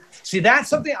that. See, that's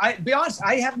something, be honest,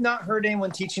 I have not heard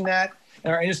anyone teaching that in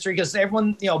our industry, because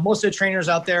everyone, most of the trainers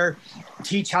out there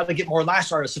teach how to get more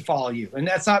lash artists to follow you. And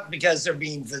that's not because they're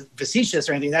being facetious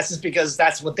or anything. That's just because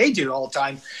that's what they do all the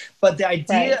time. But the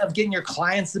idea of getting your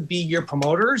clients to be your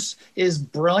promoters is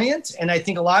brilliant. And I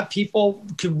think a lot of people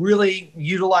could really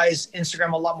utilize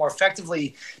Instagram a lot more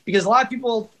effectively, because a lot of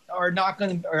people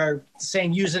are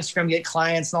saying use Instagram to get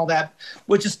clients and all that,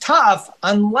 which is tough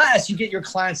unless you get your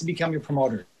clients to become your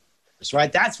promoters.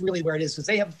 Right, that's really where it is, because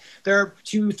they have their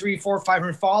 200, 300, 400,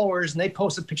 500 followers, and they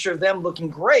post a picture of them looking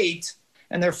great,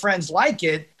 and their friends like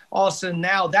it. All of a sudden,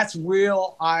 now that's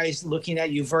real eyes looking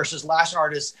at you versus lash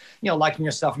artists, liking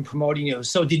your stuff and promoting you.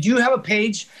 So, did you have a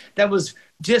page that was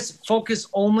just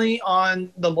focused only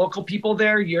on the local people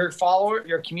there, your follower,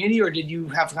 your community, or did you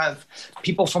have kind of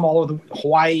people from all over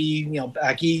Hawaii,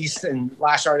 back east, and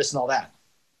lash artists and all that?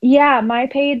 Yeah, my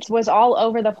page was all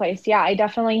over the place. Yeah, I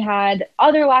definitely had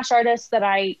other lash artists that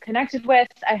I connected with.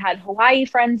 I had Hawaii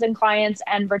friends and clients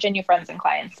and Virginia friends and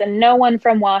clients, and no one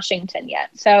from Washington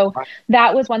yet. So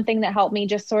that was one thing that helped me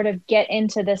just sort of get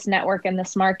into this network and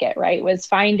this market, right? Was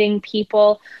finding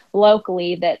people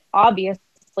locally that obviously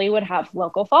would have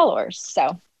local followers.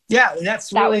 So yeah, and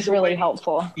that was really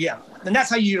helpful. Yeah, and that's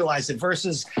how you utilize it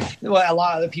versus what a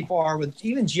lot of other people are with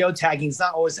even geotagging. It's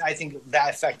not always, I think, that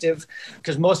effective,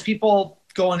 because most people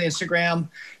go on Instagram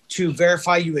to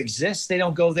verify you exist. They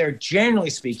don't go there, generally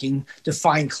speaking, to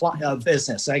find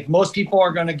business. Like most people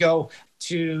are going to go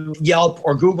to Yelp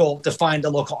or Google to find a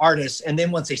local artist. And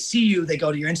then once they see you, they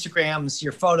go to your Instagram, see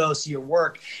your photos, see your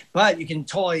work. But you can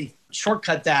totally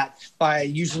shortcut that by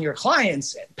using your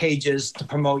clients' pages to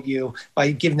promote you,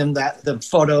 by giving them the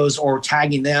photos or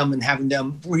tagging them and having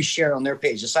them reshare on their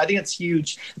pages. So I think it's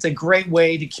huge. It's a great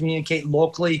way to communicate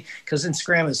locally, because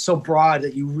Instagram is so broad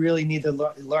that you really need to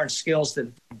learn skills to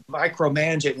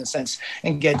micromanage it in a sense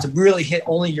and get to really hit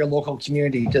only your local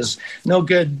community, because no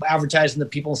good advertising to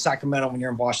people in Sacramento when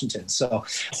you're in Washington. So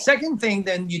second thing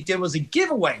then you did was a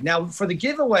giveaway. Now for the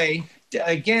giveaway,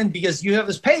 again, because you have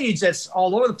this page that's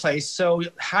all over the place. So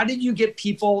how did you get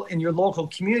people in your local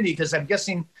community? Because I'm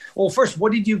guessing, well, first,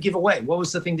 what did you give away? What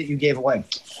was the thing that you gave away?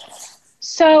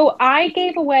 So I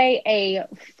gave away a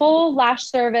full lash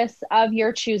service of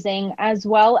your choosing, as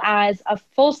well as a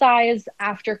full-size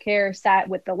aftercare set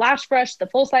with the lash brush, the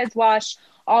full-size wash,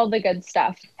 all the good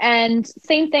stuff. And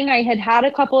same thing, I had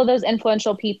a couple of those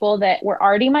influential people that were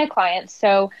already my clients.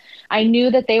 So I knew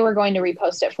that they were going to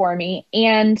repost it for me.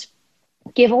 And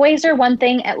giveaways are one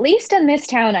thing, at least in this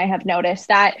town, I have noticed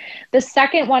that the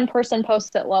second one person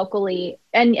posts it locally,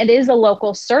 and it is a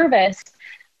local service,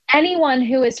 anyone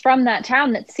who is from that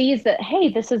town that sees that, hey,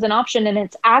 this is an option and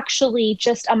it's actually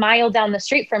just a mile down the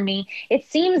street from me, it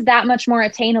seems that much more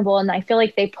attainable. And I feel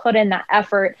like they put in that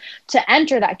effort to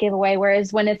enter that giveaway.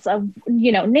 Whereas when it's a,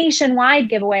 nationwide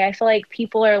giveaway, I feel like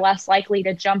people are less likely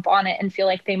to jump on it and feel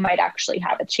like they might actually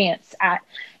have a chance at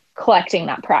collecting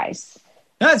that prize.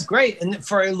 That's great. And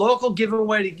for a local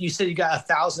giveaway, you said you got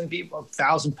 1,000 people,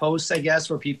 1,000 posts, I guess,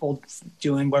 where people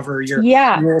doing whatever your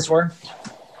rules were.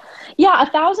 Yeah,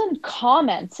 1,000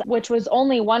 comments, which was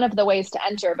only one of the ways to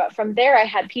enter. But from there, I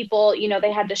had people,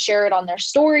 they had to share it on their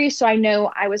story. So I know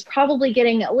I was probably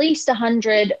getting at least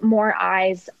 100 more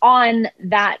eyes on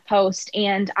that post.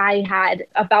 And I had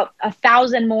about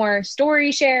 1,000 more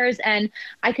story shares. And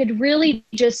I could really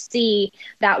just see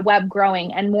that web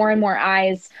growing and more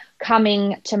eyes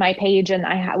coming to my page. And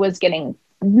I was getting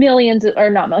tons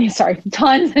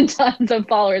and tons of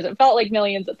followers. It felt like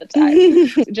millions at the time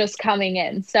just coming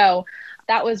in. So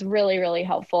that was really, really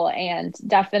helpful. And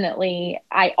definitely,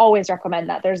 I always recommend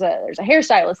that. There's a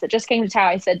hairstylist that just came to town.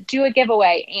 I said, do a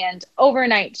giveaway. And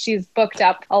overnight, she's booked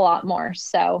up a lot more.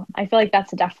 So I feel like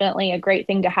that's definitely a great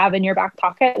thing to have in your back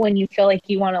pocket when you feel like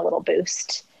you want a little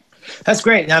boost. That's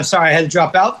great. And I'm sorry I had to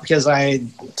drop out because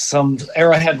some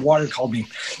Arrowhead water called me.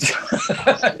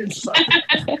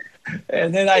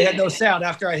 And then I had no sound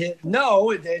after I hit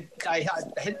no. I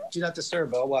hit do not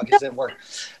disturb. Oh, well, I guess it didn't work.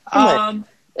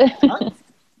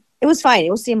 It was fine.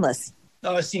 It was seamless.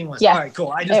 Oh, it's seamless. Yeah, all right,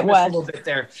 cool. I just missed a little bit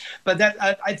there. But that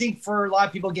I think for a lot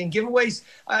of people, again, giveaways,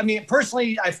 I mean,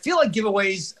 personally, I feel like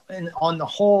giveaways on the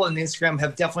whole and Instagram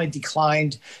have definitely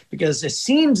declined because it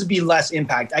seems to be less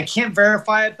impact. I can't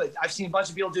verify it, but I've seen a bunch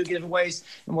of people do giveaways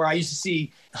and where I used to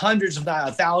see hundreds, if not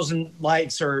 1,000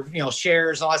 likes or,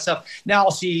 shares, all that stuff. Now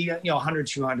I'll see, 100,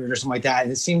 200 or something like that.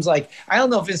 And it seems like, I don't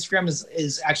know if Instagram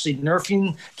is actually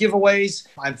nerfing giveaways.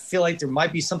 I feel like there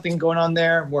might be something going on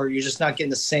there where you're just not getting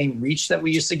the same reach that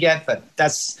we used to get. But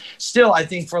that's still, I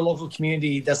think for a local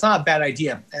community, that's not a bad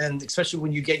idea. And especially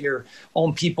when you get your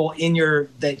own people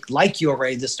that like you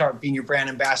already to start being your brand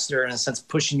ambassador and in a sense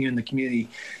pushing you in the community.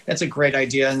 That's a great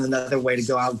idea and another way to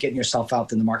go out getting yourself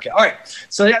out in the market. All right.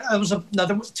 So that was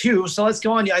another two. So let's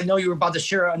go on. I know you were about to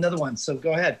share another one. So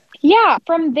go ahead. Yeah,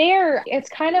 from there, it's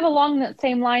kind of along that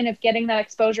same line of getting that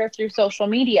exposure through social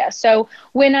media. So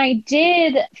when I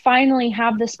did finally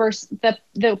have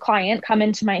the client come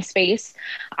into my space,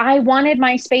 I wanted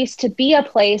my space to be a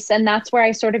place, and that's where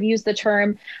I sort of use the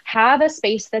term, have a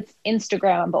space that's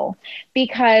Instagrammable,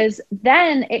 because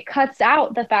then it cuts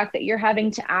out the fact that you're having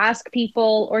to ask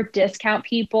people or discount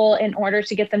people in order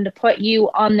to get them to put you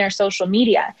on their social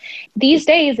media. These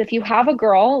days, if you have a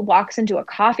girl walks into a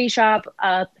coffee shop,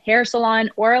 a hair salon,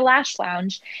 or a lash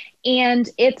lounge, and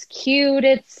it's cute,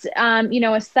 it's,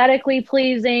 aesthetically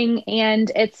pleasing,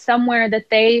 and it's somewhere that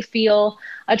they feel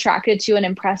attracted to and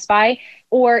impressed by,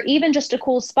 or even just a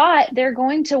cool spot, they're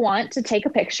going to want to take a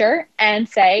picture and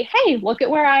say, hey, look at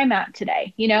where I'm at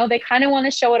today. They kind of want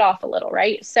to show it off a little,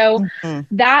 right? So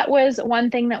that was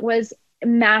one thing that was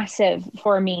massive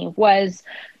for me, was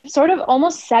sort of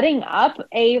almost setting up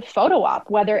a photo op,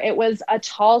 whether it was a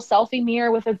tall selfie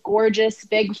mirror with a gorgeous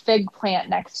big fig plant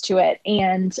next to it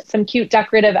and some cute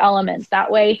decorative elements. That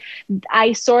way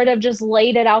I sort of just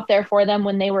laid it out there for them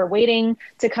when they were waiting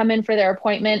to come in for their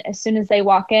appointment. As soon as they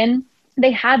walk in,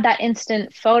 they had that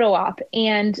instant photo op,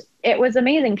 and it was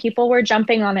amazing. People were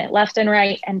jumping on it left and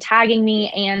right and tagging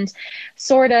me, and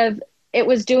sort of it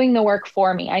was doing the work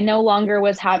for me. I no longer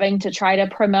was having to try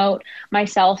to promote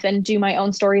myself and do my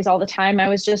own stories all the time. I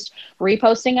was just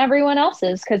reposting everyone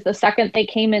else's, because the second they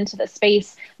came into the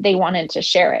space, they wanted to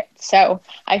share it. So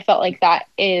I felt like that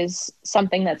is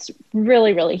something that's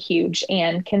really, really huge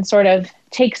and can sort of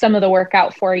take some of the work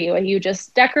out for you. You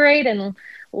just decorate and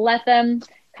let them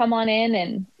come on in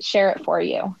and share it for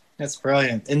you. That's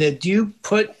brilliant. And do you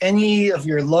put any of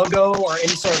your logo or any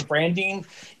sort of branding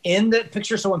in the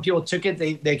picture, so when people took it,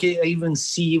 they could even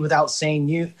see, without saying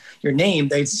your name,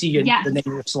 they'd see the name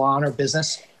of your salon or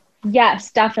business?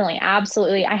 Yes, definitely.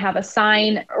 Absolutely. I have a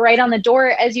sign right on the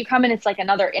door as you come in. It's like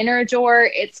another inner door.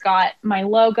 It's got my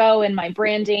logo and my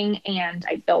branding. And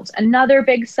I built another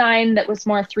big sign that was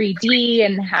more 3D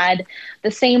and had the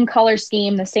same color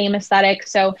scheme, the same aesthetic.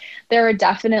 So there are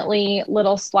definitely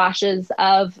little splashes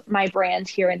of my brand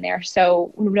here and there.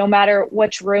 So no matter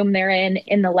which room they're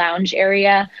in the lounge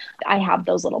area, I have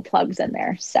those little plugs in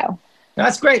there. So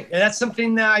That's great. And that's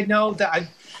something that I know that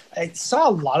I saw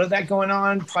a lot of that going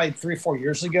on probably 3 or 4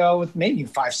 years ago, maybe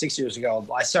 5, 6 years ago.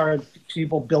 I started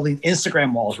people building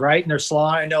Instagram walls, right, in their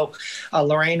salon. I know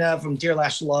Lorena from Dear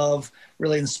Lash Love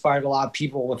really inspired a lot of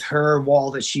people with her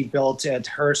wall that she built at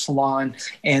her salon.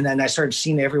 And then I started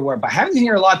seeing it everywhere. But I haven't seen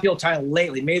a lot of people talking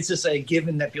lately. Maybe it's just a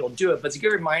given that people do it, but it's a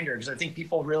good reminder because I think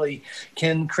people really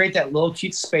can create that little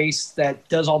cute space that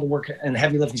does all the work and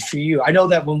heavy lifting for you. I know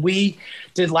that when we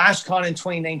did LashCon in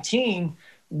 2019,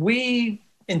 we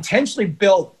intentionally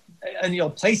built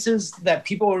places that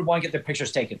people would want to get their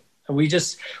pictures taken. And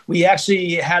we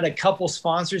actually had a couple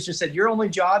sponsors who said, your only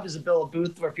job is to build a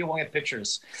booth where people want to get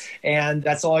pictures. And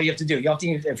that's all you have to do. You have to,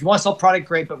 if you want to sell product,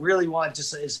 great, but really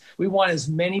we want as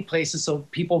many places so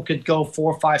people could go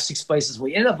 4, 5, 6 places.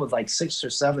 We ended up with like 6 or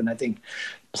 7, I think,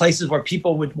 places where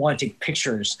people would want to take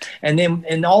pictures. And then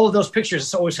in all of those pictures,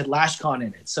 it's always had LashCon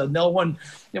in it. So no one,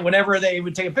 whenever they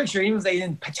would take a picture, even if they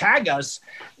didn't tag us,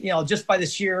 just by the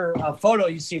sheer photo,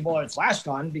 you see, well, it's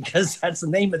LashCon because that's the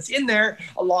name that's in there,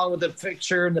 along with the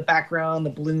picture and the background, the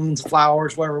balloons,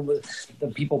 flowers, whatever the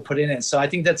people put in it. So I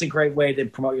think that's a great way to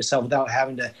promote yourself without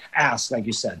having to ask, like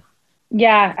you said.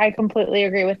 yeah, I completely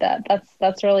agree with that.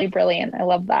 That's really brilliant. I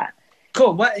love that.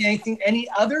 Cool. Any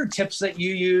other tips that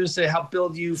you use to help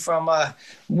build you from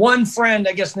one friend,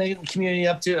 I guess, in the community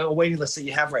up to a waiting list that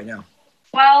you have right now?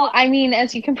 Well, I mean,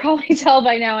 as you can probably tell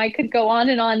by now, I could go on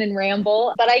and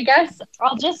ramble, but I guess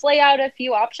I'll just lay out a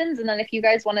few options. And then if you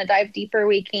guys want to dive deeper,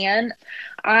 we can.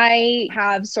 I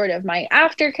have sort of my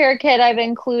aftercare kit I've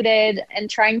included and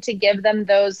trying to give them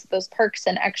those perks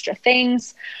and extra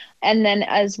things. And then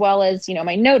as well as,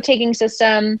 my note-taking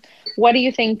system. What do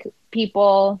you think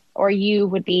people or you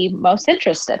would be most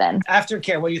interested in?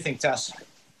 Aftercare. What do you think, Tess?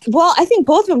 Well, I think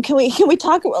both of them. Can we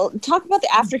talk about the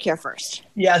aftercare first?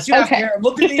 Yeah, let's do aftercare.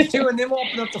 We'll do these two, and then we'll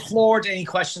open up the floor to any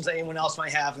questions that anyone else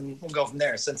might have, and we'll go from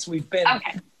there. Since we've been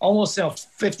almost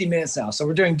 50 minutes now, so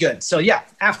we're doing good. So yeah,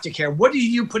 aftercare. What do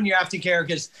you put in your aftercare?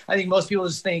 Because I think most people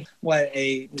just think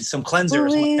some cleanser or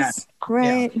something like that.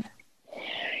 Right. Yeah.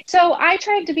 So I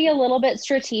tried to be a little bit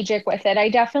strategic with it. I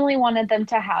definitely wanted them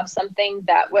to have something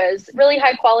that was really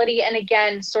high quality. And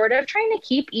again, sort of trying to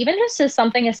keep even just as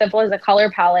something as simple as a color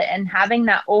palette and having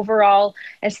that overall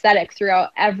aesthetic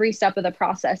throughout every step of the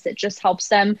process. It just helps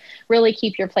them really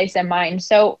keep your place in mind.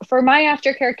 So for my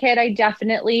aftercare kit, I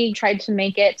definitely tried to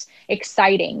make it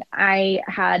exciting. I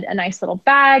had a nice little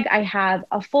bag. I have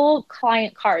a full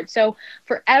client card. So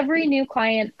for every new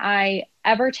client I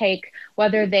ever take,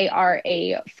 whether they are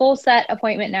a full set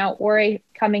appointment now or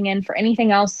coming in for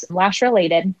anything else lash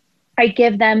related, I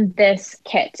give them this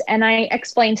kit and I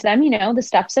explain to them, the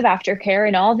steps of aftercare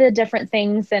and all the different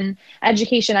things and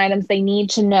education items they need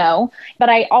to know. But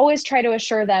I always try to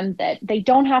assure them that they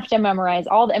don't have to memorize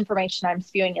all the information I'm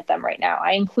spewing at them right now.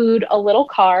 I include a little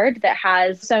card that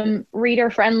has some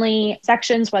reader-friendly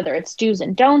sections, whether it's do's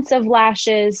and don'ts of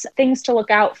lashes, things to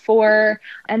look out for,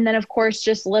 and then, of course,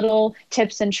 just little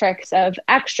tips and tricks of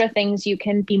extra things you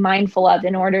can be mindful of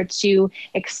in order to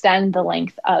extend the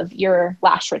length of your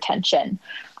lash retention.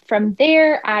 From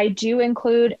there, I do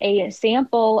include a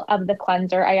sample of the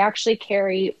cleanser. I actually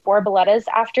carry Borboletta's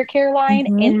aftercare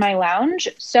line in my lounge.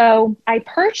 So I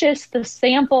purchased the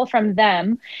sample from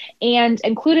them and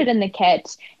included in the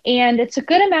kit. And it's a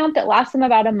good amount that lasts them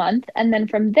about a month. And then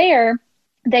from there,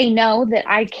 they know that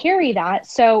I carry that.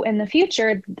 So in the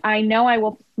future, I know I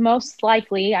will most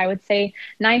likely, I would say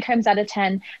 9 times out of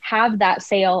 10, have that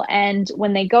sale. And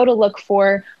when they go to look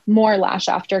for more lash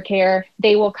aftercare,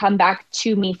 they will come back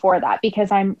to me for that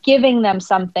because I'm giving them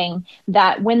something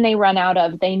that when they run out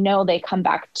of, they know they come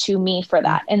back to me for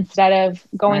that instead of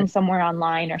going somewhere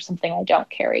online or something I don't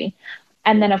carry.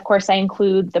 And then, of course, I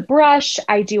include the brush.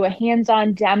 I do a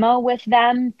hands-on demo with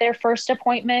them, their first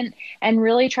appointment, and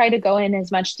really try to go in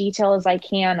as much detail as I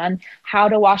can on how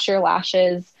to wash your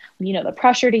lashes, the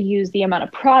pressure to use, the amount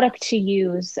of product to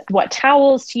use, what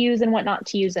towels to use and what not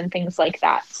to use, and things like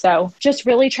that. So just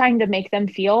really trying to make them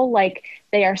feel like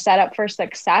they are set up for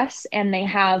success, and they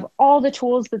have all the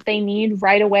tools that they need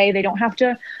right away. They don't have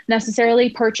to necessarily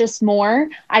purchase more.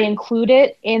 I include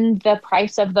it in the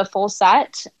price of the full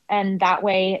set. And that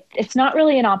way it's not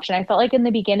really an option. I felt like in the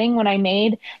beginning when I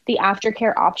made the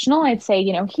aftercare optional, I'd say,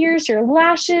 here's your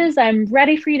lashes. I'm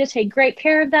ready for you to take great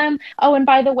care of them. Oh, and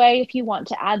by the way, if you want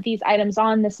to add these items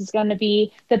on, this is going to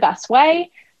be the best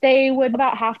way. They would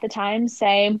about half the time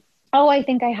say, oh, I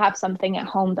think I have something at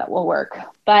home that will work.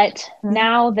 But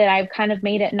now that I've kind of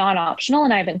made it non-optional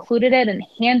and I've included it and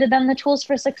handed them the tools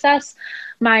for success,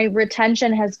 my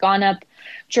retention has gone up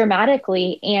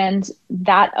dramatically. And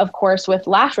that, of course, with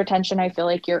lash retention, I feel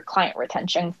like your client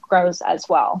retention grows as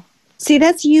well. See,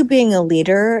 that's you being a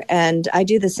leader, and I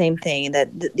do the same thing,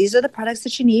 that these are the products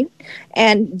that you need,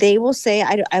 and they will say,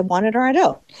 I want it or I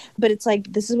don't. But it's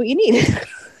like, this is what you need.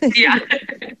 Yeah.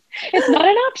 It's not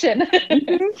an option.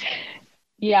 Mm-hmm.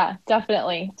 Yeah,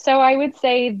 definitely. So I would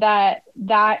say that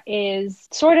is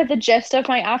sort of the gist of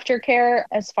my aftercare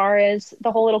as far as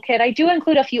the whole little kit. I do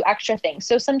include a few extra things.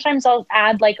 So sometimes I'll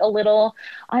add like a little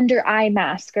under eye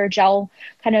mask or gel,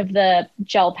 kind of the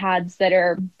gel pads that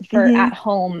are for at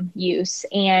home use.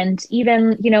 And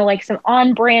even, like some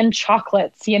on brand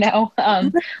chocolates, little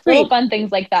fun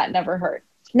things like that never hurt.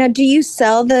 Now, do you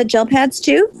sell the gel pads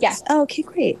too? Yes. Oh, okay,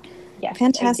 great. Yes,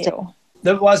 fantastic. Well,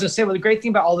 I was going to say, the great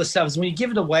thing about all this stuff is when you give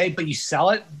it away, but you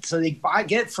sell it, so they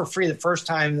get it for free the first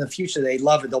time. In the future, they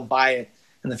love it. They'll buy it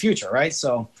in the future, right?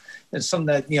 So it's something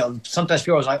that, sometimes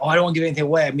people are like, oh, I don't want to give anything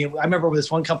away. I mean, I remember with this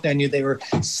one company I knew, they were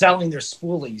selling their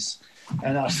spoolies.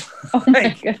 And I was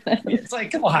it's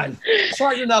like, come on,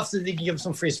 charge enough so that you can give them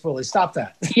some free spoolies. Stop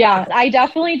that. Yeah, I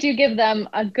definitely do give them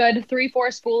a good 3-4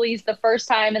 spoolies the first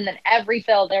time. And then every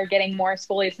fill, they're getting more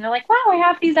spoolies. And they're like, wow, I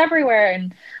have these everywhere.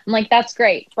 And I'm like, that's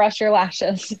great. Brush your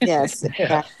lashes. Yes.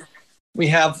 Yeah. We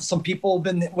have some people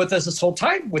been with us this whole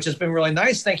time, which has been really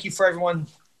nice. Thank you for everyone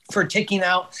for taking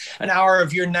out an hour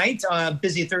of your night on a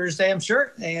busy Thursday, I'm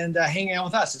sure, and hanging out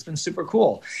with us. It's been super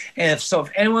cool. And if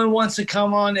anyone wants to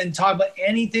come on and talk about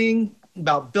anything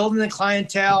about building the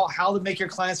clientele, how to make your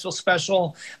clients feel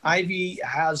special, Ivy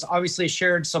has obviously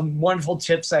shared some wonderful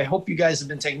tips. I hope you guys have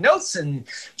been taking notes and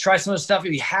try some of the stuff.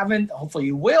 If you haven't, hopefully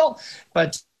you will.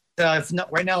 But if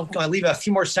not, right now, I'm going to leave a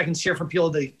few more seconds here for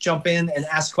people to jump in and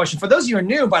ask questions. For those of you who are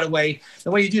new, by the way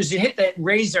you do is you hit that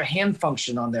raise their hand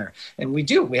function on there. And we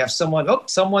have someone,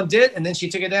 someone did, and then she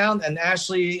took it down. And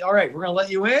Ashley, all right, we're going to let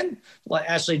you in. Let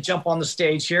Ashley jump on the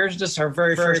stage here. It's just her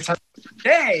very first time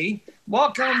today.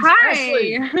 Welcome, Hi.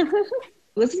 Ashley.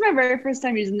 This is my very first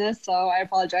time using this, so I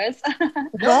apologize.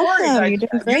 Welcome. You're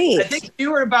doing great. I think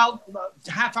you were about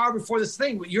a half hour before this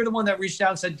thing. You're the one that reached out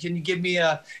and said, can you give me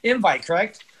an invite,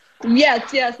 correct?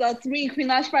 Yes, that's me, Queen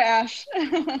Lash by Ash.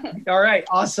 All right,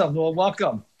 awesome. Well,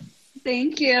 welcome.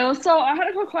 Thank you. So I had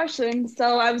a quick question.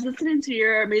 So I was listening to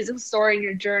your amazing story and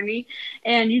your journey,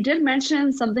 and you did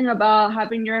mention something about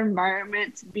having your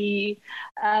environment be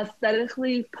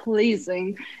aesthetically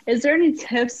pleasing. Is there any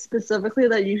tips specifically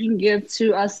that you can give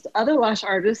to us other lash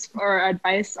artists or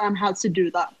advice on how to do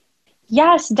that?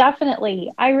 Yes,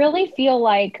 definitely. I really feel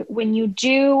like when you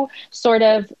do sort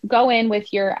of go in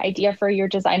with your idea for your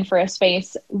design for a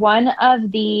space, one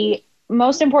of the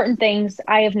most important things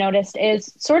I have noticed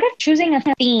is sort of choosing a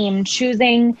theme,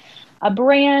 choosing a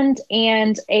brand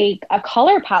and a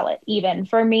color palette. Even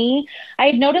for me, I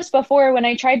had noticed before when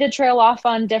I tried to trail off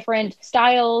on different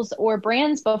styles or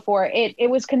brands before, it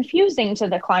was confusing to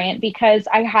the client because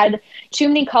I had too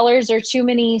many colors or too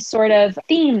many sort of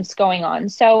themes going on.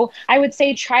 So I would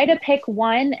say try to pick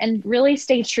one and really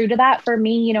stay true to that. For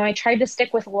me, I tried to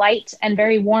stick with light and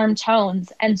very warm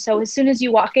tones. And so as soon as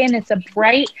you walk in, it's a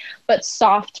bright but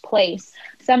soft place.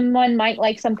 Someone might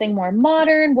like something more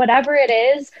modern, whatever it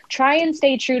is, try and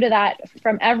stay true to that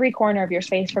from every corner of your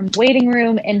space, from waiting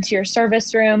room into your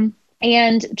service room,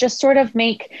 and just sort of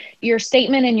make your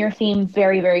statement and your theme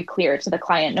very, very clear to the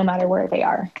client, no matter where they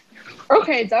are.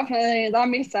 Okay, definitely. That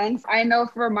makes sense. I know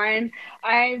for mine,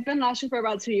 I've been lashing for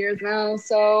about 2 years now,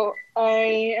 so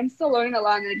I am still learning a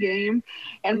lot in the game.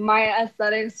 And my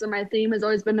aesthetics and my theme has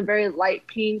always been a very light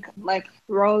pink, like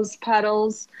rose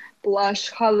petals, blush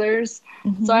colors.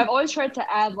 Mm-hmm. So I've always tried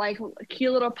to add like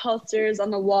cute little posters on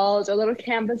the walls or little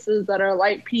canvases that are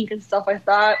light pink and stuff like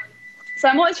that. So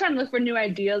I'm always trying to look for new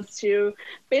ideas to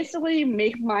basically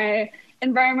make my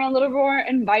environment a little more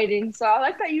inviting. So I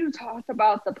like that you talked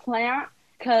about the plant,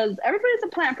 because everybody's a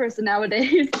plant person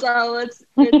nowadays. So it's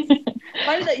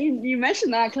funny that you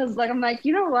mentioned that, because I'm like,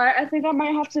 you know what? I think I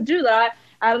might have to do that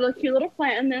added a cute little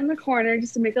plant in the corner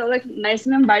just to make it like nice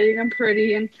and inviting and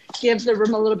pretty and give the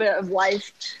room a little bit of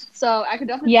life. So I could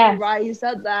definitely see why you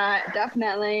said that.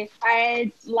 Definitely.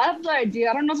 I love the idea.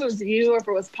 I don't know if it was you or if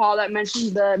it was Paul that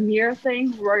mentioned the mirror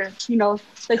thing where, you know,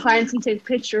 the clients can take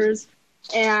pictures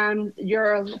and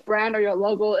your brand or your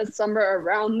logo is somewhere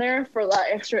around there for that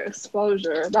extra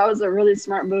exposure. That was a really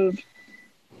smart move.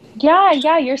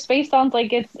 Yeah, your space sounds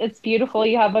like it's beautiful.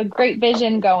 You have a great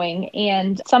vision going,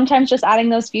 and sometimes just adding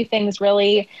those few things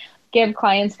really give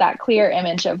clients that clear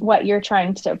image of what you're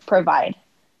trying to provide.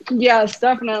 Yes,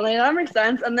 definitely. That makes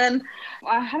sense. And then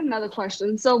I had another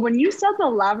question. So when you said the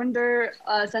lavender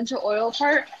essential oil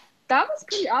part, that was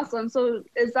pretty awesome. So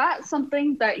is that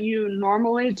something that you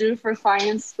normally do for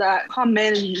clients that come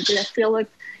in and they feel like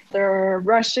they're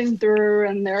rushing through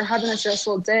and they're having a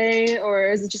stressful day? Or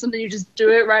is it just something you just do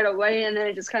it right away and then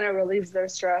it just kind of relieves their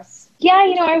stress? Yeah,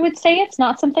 you know, I would say it's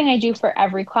not something I do for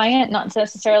every client. Not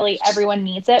necessarily everyone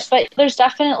needs it, but there's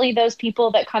definitely those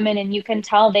people that come in and you can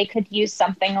tell they could use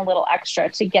something a little extra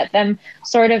to get them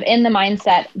sort of in the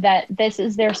mindset that this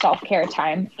is their self-care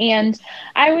time. And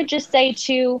I would just say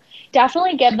to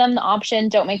definitely give them the option.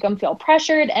 Don't make them feel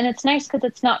pressured. And it's nice because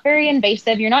it's not very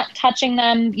invasive. You're not touching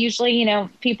them. Usually, you know,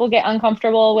 people get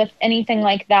uncomfortable with anything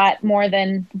like that more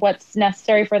than what's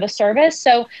necessary for the service.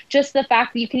 So just the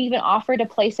fact that you can even offer to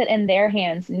place it in their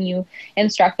hands and you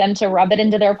instruct them to rub it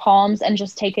into their palms and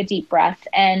just take a deep breath.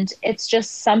 And it's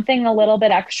just something a little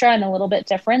bit extra and a little bit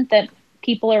different that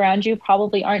people around you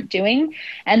probably aren't doing.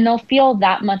 And they'll feel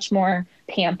that much more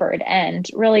pampered and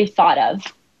really thought of.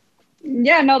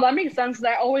 Yeah, no, that makes sense.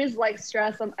 I always like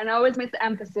stress and I always make the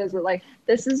emphasis with like,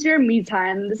 this is your me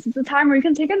time. This is the time where you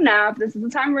can take a nap. This is the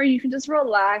time where you can just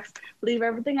relax, leave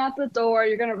everything at the door.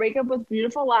 You're going to wake up with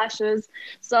beautiful lashes.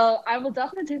 So I will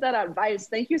definitely take that advice.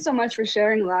 Thank you so much for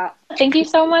sharing that. Thank you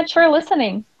so much for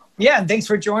listening. Yeah, and thanks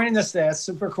for joining us. That's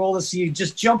super cool to see you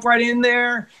just jump right in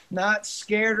there, not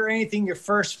scared or anything. Your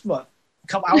first,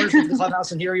 couple hours in the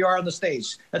clubhouse and here you are on the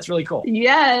stage. That's really cool.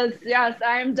 Yes.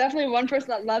 I'm definitely one person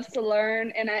that loves to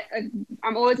learn, and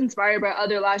I'm always inspired by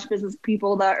other lash business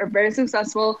people that are very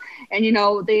successful, and you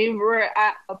know they were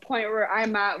at a point where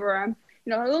I'm at where I'm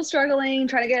a little struggling,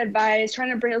 trying to get advice, trying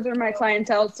to bring through my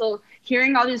clientele. So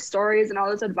hearing all these stories and all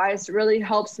this advice really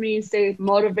helps me stay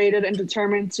motivated and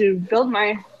determined to build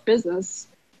my business.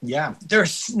 Yeah,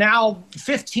 there's now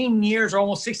 15 years or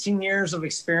almost 16 years of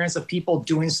experience of people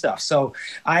doing stuff. So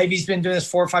Ivy's been doing this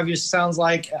 4 or 5 years. It sounds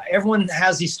like everyone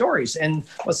has these stories. And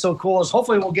what's so cool is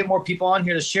hopefully we'll get more people on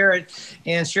here to share it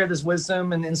and share this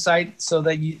wisdom and insight so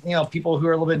that, people who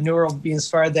are a little bit newer will be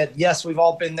inspired that, yes, we've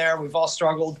all been there. We've all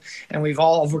struggled and we've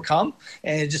all overcome.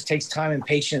 And it just takes time and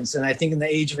patience. And I think in the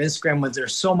age of Instagram, when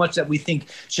there's so much that we think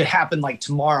should happen like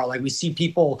tomorrow, like we see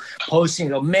people posting,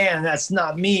 man, that's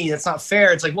not me. That's not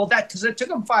fair. It's like, well, because it took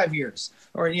them 5 years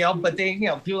or, but they,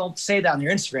 people don't say that on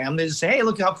their Instagram. They just say, hey,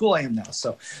 look how cool I am now.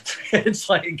 So it's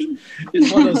like,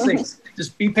 it's one of those things.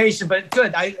 Just be patient, but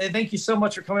good. I thank you so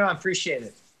much for coming on. I appreciate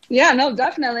it. Yeah, no,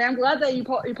 definitely. I'm glad that you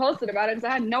posted about it because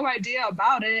I had no idea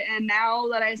about it. And now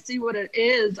that I see what it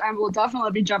is, I will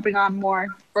definitely be jumping on more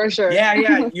for sure.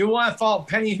 Yeah. You want to follow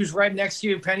Penny, who's right next to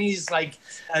you. Penny's like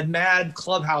a mad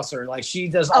clubhouser. Like she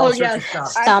does all sorts of stuff.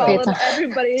 Stop it.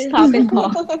 Everybody. Stop it,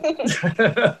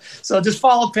 Paul. So just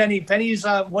follow Penny. Penny's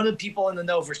one of the people in the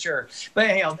know for sure. But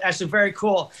anyhow, actually very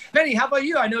cool. Penny, how about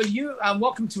you? I know you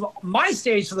welcome to my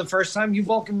stage for the first time. You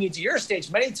welcomed me to your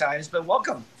stage many times, but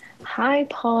welcome. Hi,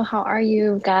 Paul. How are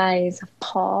you guys?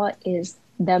 Paul is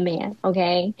the man,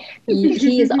 okay?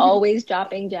 He is always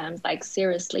dropping gems, like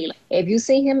seriously. If you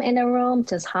see him in a room,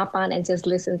 just hop on and just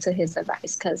listen to his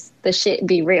advice because the shit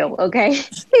be real, okay?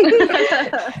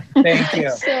 Thank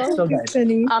you. So nice.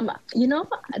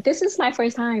 This is my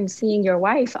first time seeing your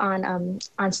wife on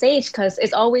stage because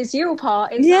it's always you, Paul.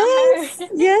 It's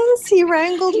yes, he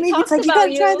wrangled me. He's like, you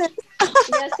gotta try this.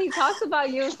 Yes, he talks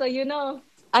about you, so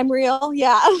I'm real.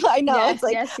 Yeah, I know. Yes, it's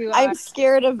like yes, you are. I'm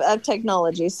scared of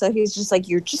technology. So he's just like,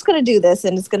 you're just going to do this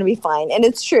and it's going to be fine. And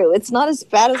it's true. It's not as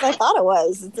bad as I thought it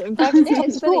was. In fact,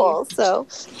 it's cool. So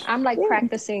I'm like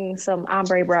practicing some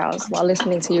ombre brows while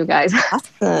listening to you guys. Awesome.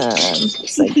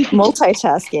 It's like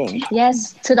multitasking.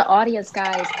 Yes, to the audience,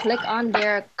 guys, click on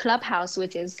their clubhouse,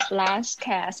 which is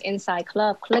Lashcast Inside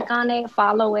Club. Click on it,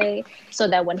 follow it, so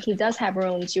that when he does have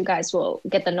rooms, you guys will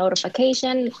get the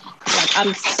notification. Like,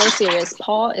 I'm so serious.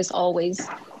 Paul is always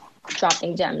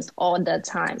dropping gems all the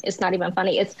time. It's not even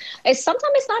funny. It's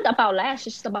sometimes it's not about lash.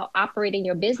 It's just about operating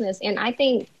your business. And I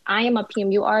think I am a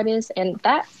PMU artist, and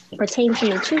that pertains to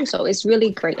me too. So it's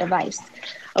really great advice.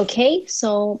 Okay,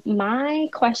 so my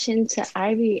question to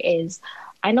Ivy is,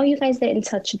 I know you guys didn't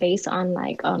touch base on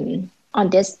like on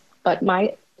this, but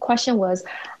my question was,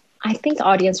 I think the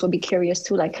audience would be curious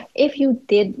too. Like, if you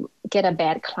did get a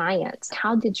bad client,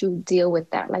 how did you deal with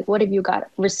that? Like, what if you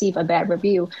receive a bad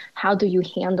review? How do you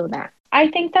handle that? I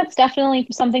think that's definitely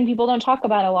something people don't talk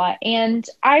about a lot. And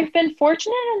I've been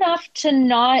fortunate enough to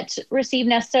not receive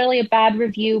necessarily a bad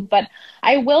review, but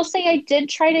I will say I did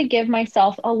try to give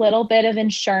myself a little bit of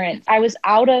insurance. I was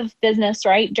out of business,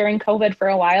 right, during COVID for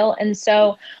a while. And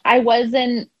so I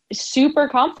wasn't super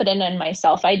confident in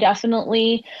myself. I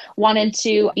definitely wanted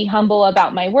to be humble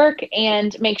about my work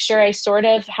and make sure I sort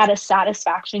of had a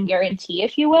satisfaction guarantee,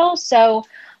 if you will. So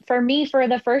for me, for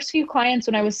the first few clients,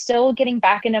 when I was still getting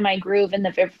back into my groove in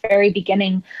the very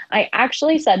beginning, I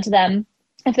actually said to them,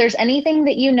 if there's anything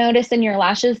that you notice in your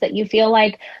lashes that you feel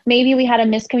like maybe we had a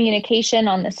miscommunication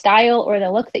on the style or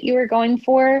the look that you were going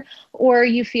for, or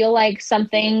you feel like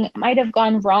something might have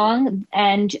gone wrong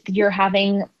and you're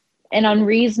having an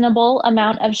unreasonable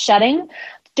amount of shedding,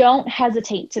 don't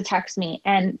hesitate to text me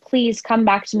and please come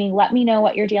back to me. Let me know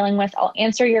what you're dealing with. I'll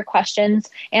answer your questions.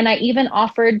 And I even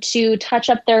offered to touch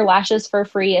up their lashes for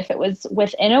free if it was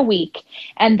within a week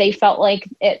and they felt like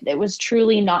it was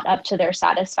truly not up to their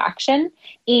satisfaction.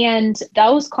 And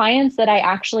those clients that I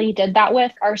actually did that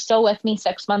with are still with me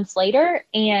 6 months later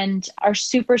and are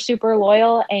super, super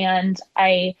loyal. And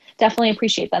I definitely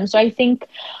appreciate them. So I think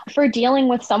for dealing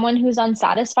with someone who's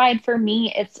unsatisfied, for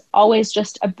me, it's always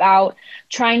just about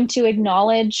trying to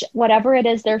acknowledge whatever it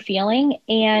is they're feeling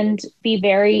and be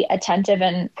very attentive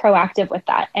and proactive with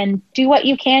that and do what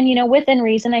you can, within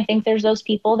reason. I think there's those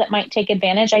people that might take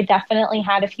advantage. I definitely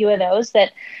had a few of those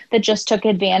that just took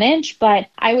advantage, but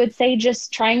I would say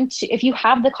just trying to, if you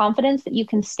have the confidence that you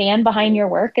can stand behind your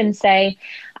work and say,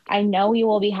 I know you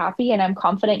will be happy and I'm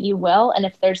confident you will. And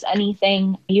if there's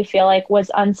anything you feel like was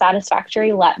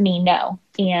unsatisfactory, let me know.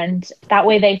 And that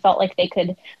way they felt like they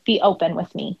could be open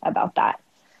with me about that.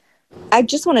 I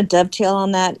just want to dovetail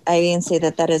on that, Ivy, and say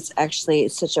that is actually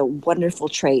such a wonderful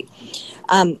trait.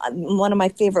 One of my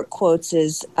favorite quotes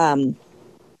is,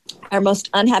 our most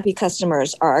unhappy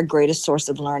customers are our greatest source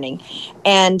of learning.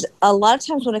 And a lot of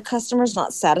times when a customer is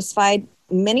not satisfied,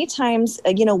 many times,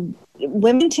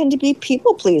 women tend to be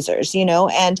people pleasers,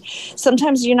 and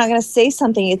sometimes you're not going to say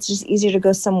something. It's just easier to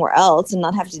go somewhere else and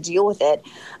not have to deal with it.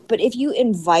 But if you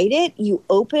invite it, you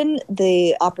open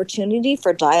the opportunity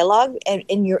for dialogue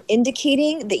and you're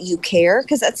indicating that you care,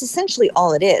 because that's essentially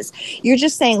all it is. You're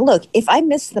just saying, look, if I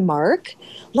miss the mark,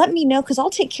 let me know because I'll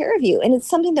take care of you. And it's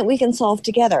something that we can solve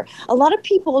together. A lot of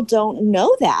people don't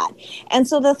know that. And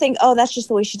so they'll think, oh, that's just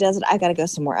the way she does it. I got to go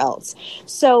somewhere else.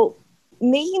 So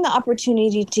making the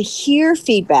opportunity to hear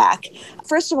feedback,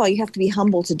 first of all, you have to be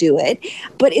humble to do it,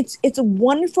 but it's a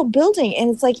wonderful building.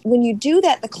 And it's like, when you do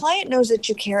that, the client knows that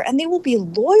you care and they will be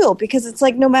loyal because it's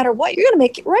like, no matter what, you're going to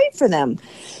make it right for them.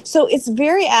 So it's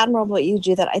very admirable that you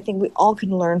do that. I think we all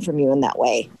can learn from you in that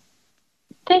way.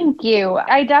 Thank you.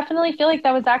 I definitely feel like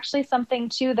that was actually something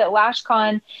too that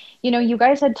LashCon, you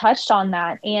guys had touched on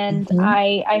that. And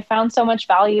I found so much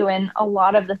value in a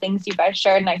lot of the things you guys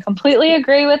shared. And I completely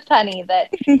agree with Penny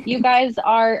that you guys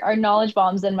are knowledge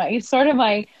bombs. And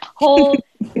my whole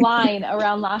line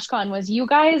around LashCon was you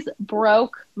guys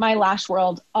broke my lash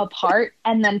world apart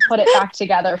and then put it back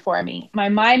together for me. My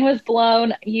mind was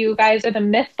blown. You guys are the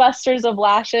Mythbusters of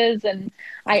lashes. And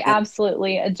I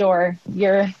absolutely adore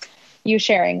you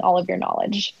sharing all of your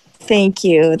knowledge. Thank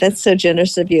you. That's so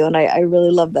generous of you. And I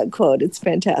really love that quote. It's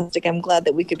fantastic. I'm glad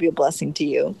that we could be a blessing to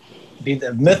you. Be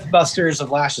the Mythbusters of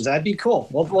lashes. That'd be cool.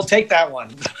 We'll take that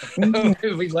one.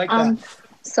 We like that.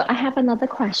 So I have another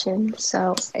question.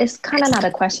 So it's kind of not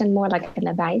a question, more like an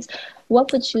advice.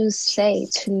 What would you say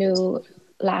to new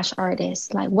lash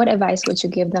artists? Like, what advice would you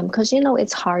give them? Because,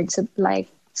 it's hard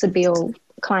to build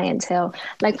clientele.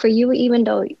 Like for you, even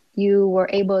though you were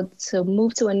able to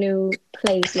move to a new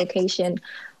location,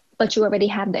 but you already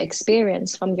had the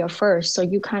experience from your first, so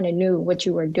you kind of knew what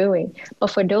you were doing.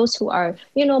 But for those who are,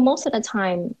 most of the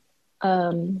time,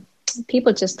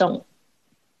 people just don't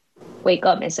wake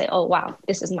up and say, oh, wow,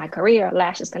 this is my career.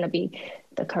 Lash is going to be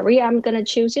the career I'm going to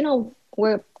choose.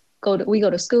 We go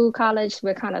to school, college.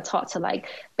 We're kind of taught to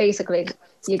basically,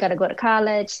 you got to go to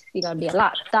college. You got to be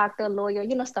a doctor, lawyer,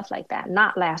 stuff like that,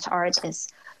 not lash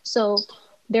artists. So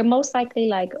they're most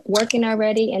likely working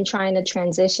already and trying to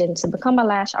transition to become a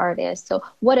lash artist. So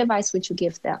what advice would you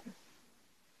give them?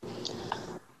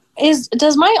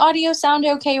 Does my audio sound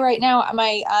okay right now? Am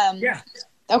I, Yeah.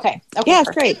 Okay. Yeah, it's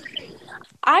great.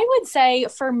 I would say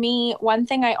for me, one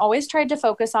thing I always tried to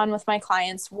focus on with my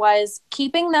clients was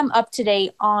keeping them up to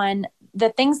date on the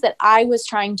things that I was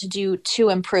trying to do to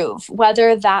improve,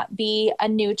 whether that be a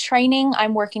new training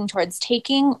I'm working towards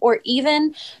taking or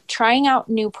even trying out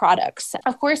new products.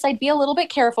 Of course, I'd be a little bit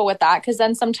careful with that because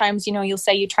then sometimes, you'll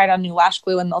say you tried on new lash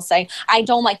glue and they'll say, I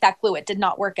don't like that glue. It did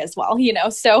not work as well,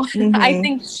 So I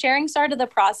think sharing started the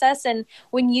process. And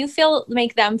when you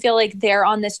make them feel like they're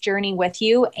on this journey with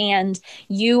you and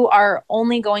you are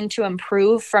only going to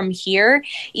improve from here,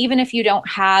 even if you don't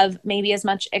have maybe as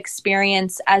much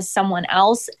experience as someone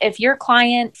else, if your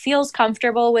client feels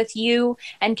comfortable with you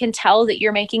and can tell that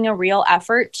you're making a real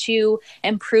effort to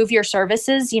improve your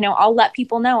services, I'll let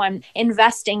people know I'm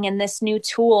investing in this new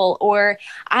tool, or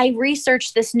I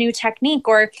researched this new technique,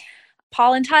 or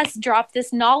Paul and Tess dropped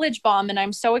this knowledge bomb and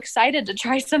I'm so excited to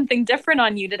try something different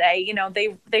on you today.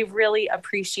 They really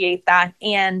appreciate that,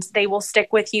 and they will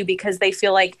stick with you because they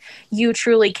feel like you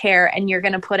truly care and you're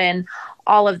going to put in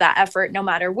all of that effort, no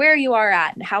matter where you are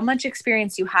at and how much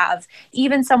experience you have.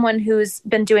 Even someone who's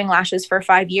been doing lashes for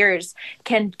 5 years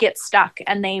can get stuck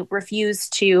and they refuse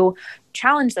to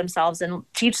challenge themselves and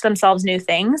teach themselves new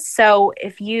things. So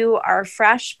if you are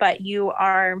fresh, but you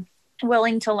are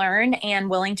willing to learn and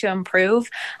willing to improve,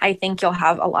 I think you'll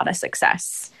have a lot of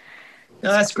success.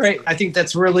 No, that's great. I think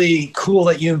that's really cool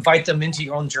that you invite them into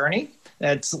your own journey.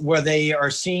 That's where they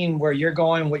are seeing where you're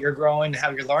going, what you're growing,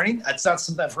 how you're learning. That's not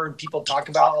something I've heard people talk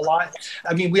about a lot.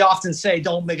 I mean, we often say,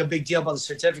 don't make a big deal about the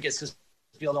certificates because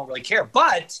people don't really care.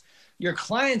 But your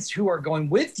clients who are going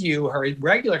with you, or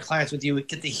regular clients with you,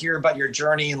 get to hear about your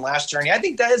journey and lash journey. I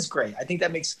think that is great. I think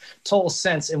that makes total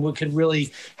sense, and we could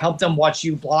really help them watch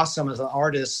you blossom as an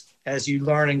artist as you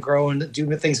learn and grow and do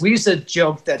new things. We used to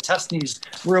joke that Tusney's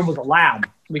room was a lab.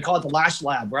 We call it the lash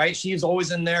lab, right? She's always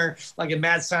in there like a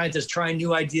mad scientist, trying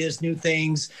new ideas, new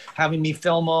things, having me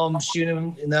film them, shoot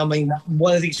them. And I mean,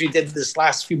 one of the things we did this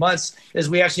last few months is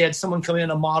we actually had someone come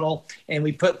in, a model, and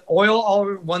we put oil all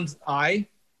over one eye.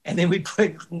 And then we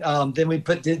put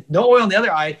no oil in the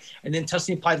other eye, and then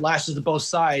Tusney applied lashes to both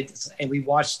sides, and we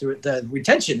watched the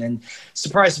retention. And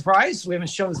surprise, surprise, we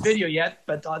haven't shown this video yet,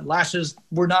 but lashes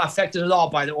were not affected at all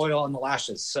by the oil on the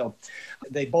lashes. So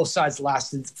they both sides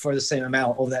lasted for the same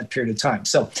amount over that period of time.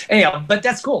 So anyhow, but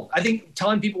that's cool. I think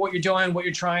telling people what you're doing, what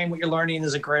you're trying, what you're learning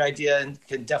is a great idea and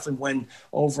can definitely win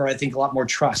over, I think, a lot more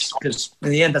trust, because in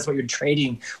the end, that's what you're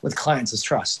trading with clients is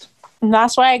trust. And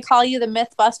that's why I call you the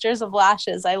Mythbusters of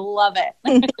lashes. I love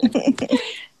it.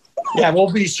 Yeah,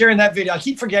 we'll be sharing that video. I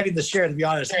keep forgetting to share, to be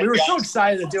honest. We were so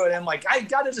excited to do it. I'm like, I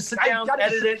got to just sit down,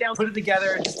 edit it, put it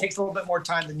together. It just takes a little bit more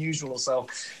time than usual. So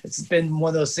it's been one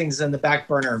of those things in the back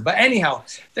burner. But anyhow,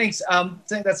 thanks.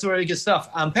 That's really good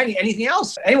stuff. Penny, anything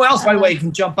else? Anyone else, by the way, you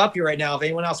can jump up here right now. If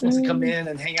anyone else wants to come in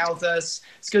and hang out with us,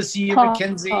 it's good to see you,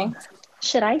 Mackenzie.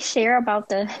 Should I share about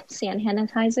the sand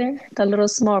sanitizer, the little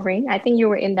small ring? I think you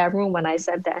were in that room when I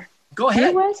said that. Go ahead.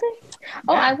 Who was it?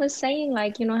 Oh, I was saying,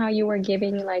 like, how you were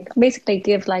giving, like, basically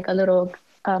give like a little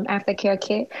aftercare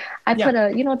kit. I put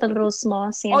the little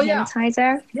small sand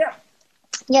sanitizer. Yeah.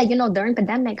 Yeah, during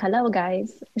pandemic, hello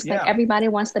guys. It's like everybody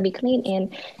wants to be clean,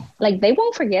 and like they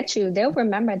won't forget you. They'll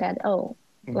remember that,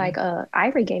 like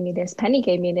Ivory gave me this, Penny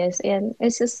gave me this, and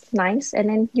it's just nice. And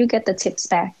then you get the tips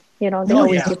back. They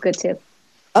always give good tips.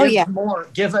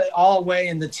 Give it all away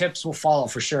and the tips will follow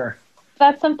for sure.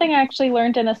 That's something I actually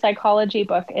learned in a psychology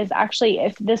book, is actually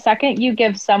if the second you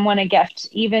give someone a gift,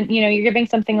 even, you're giving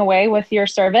something away with your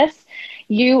service,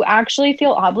 you actually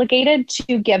feel obligated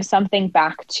to give something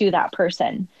back to that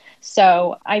person.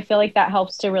 So I feel like that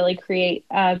helps to really create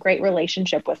a great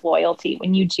relationship with loyalty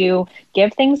when you do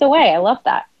give things away. I love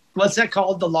that. What's that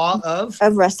called? The law of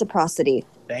reciprocity.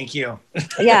 Thank you.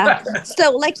 Yeah.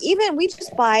 So like even we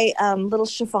just buy little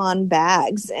chiffon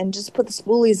bags and just put the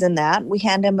spoolies in that. We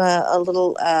hand them a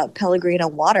little Pellegrino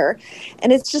water.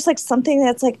 And it's just like something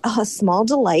that's like a small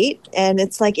delight. And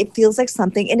it's like, it feels like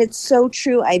something. And it's so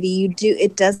true, Ivy.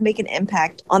 It does make an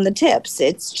impact on the tips.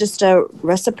 It's just a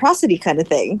reciprocity kind of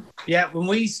thing. Yeah. When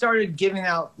we started giving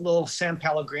out little San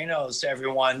Pellegrinos to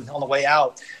everyone on the way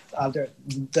out,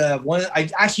 the one I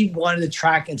actually wanted to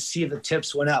track and see if the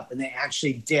tips went up, and they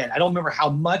actually did. I don't remember how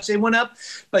much they went up,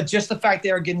 but just the fact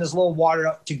they were getting this little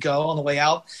water to go on the way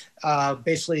out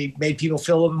basically made people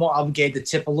feel a little bit more obligated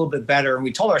to tip a little bit better. And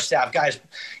we told our staff, guys,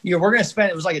 we're going to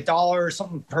spend, it was like $1 or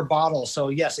something per bottle. So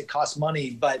yes, it costs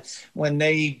money, but when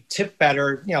they tip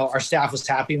better, our staff was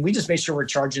happy, and we just made sure we're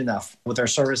charging enough with our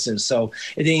services. So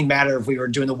it didn't matter if we were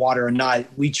doing the water or not.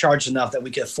 We charged enough that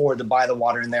we could afford to buy the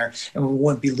water in there, and we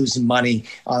wouldn't be losing money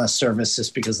on a service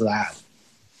just because of that.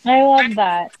 I love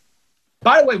that.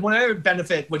 By the way, one other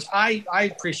benefit, which I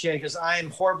appreciate, because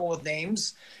I'm horrible with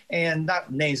names, and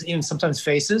not names, even sometimes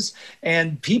faces,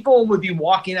 and people would be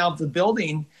walking out of the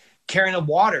building carrying the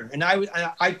water. And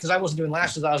because I wasn't doing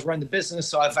lashes, I was running the business.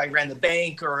 So if I ran the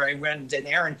bank or I ran an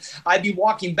errand, I'd be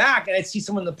walking back and I'd see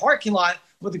someone in the parking lot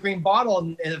with a green bottle.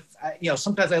 And if,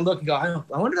 sometimes I look and go,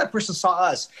 I wonder if that person saw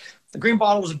us. The green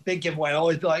bottle was a big giveaway. I'd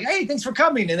always be like, hey, thanks for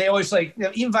coming. And they always even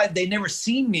if they never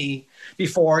seen me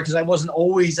before, because I wasn't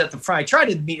always at the front. I tried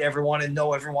to meet everyone and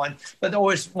know everyone, but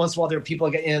always once in a while there were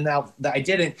people that get in and out that I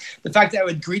didn't. The fact that I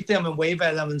would greet them and wave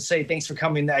at them and say, thanks for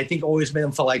coming, I think always made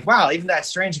them feel like, wow, even that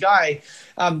strange guy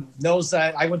knows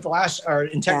that I went to Lash or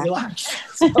Integrity Lash.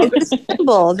 So it's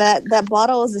symbol. That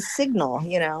bottle is a signal,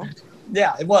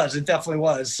 Yeah, it was. It definitely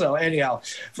was. So anyhow,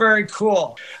 very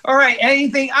cool. All right.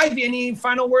 Ivy, any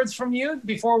final words from you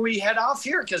before we head off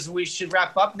here? Because we should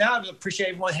wrap up now. I appreciate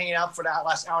everyone hanging out for that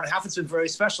last hour and a half. It's been very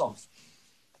special.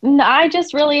 I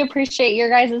just really appreciate your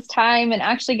guys' time, and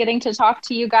actually getting to talk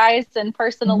to you guys in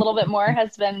person a little bit more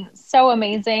has been so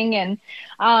amazing.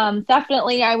 And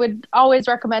definitely I would always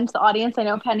recommend to the audience, I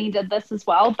know Penny did this as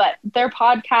well, but their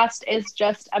podcast is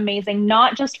just amazing,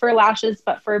 not just for lashes,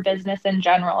 but for business in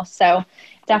general. So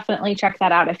definitely check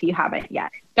that out if you haven't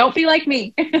yet. Don't be like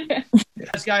me.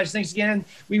 Yes, guys, thanks again.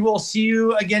 We will see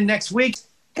you again next week.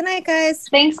 Good night, guys.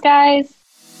 Thanks, guys.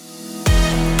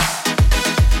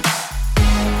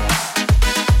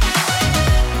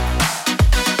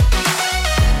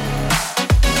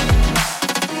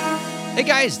 Hey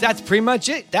guys, that's pretty much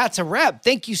it. That's a wrap.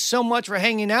 Thank you so much for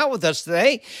hanging out with us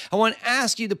today. I want to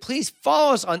ask you to please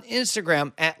follow us on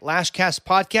Instagram at Lashcast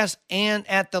Podcast and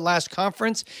at the Lash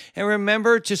Conference. And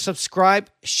remember to subscribe,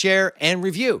 share, and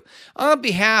review. On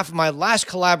behalf of my Lash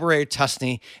collaborator,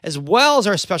 Tusney, as well as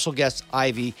our special guest,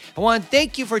 Ivy, I want to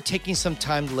thank you for taking some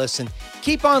time to listen.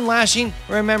 Keep on lashing.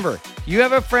 Remember, you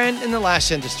have a friend in the lash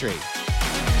industry.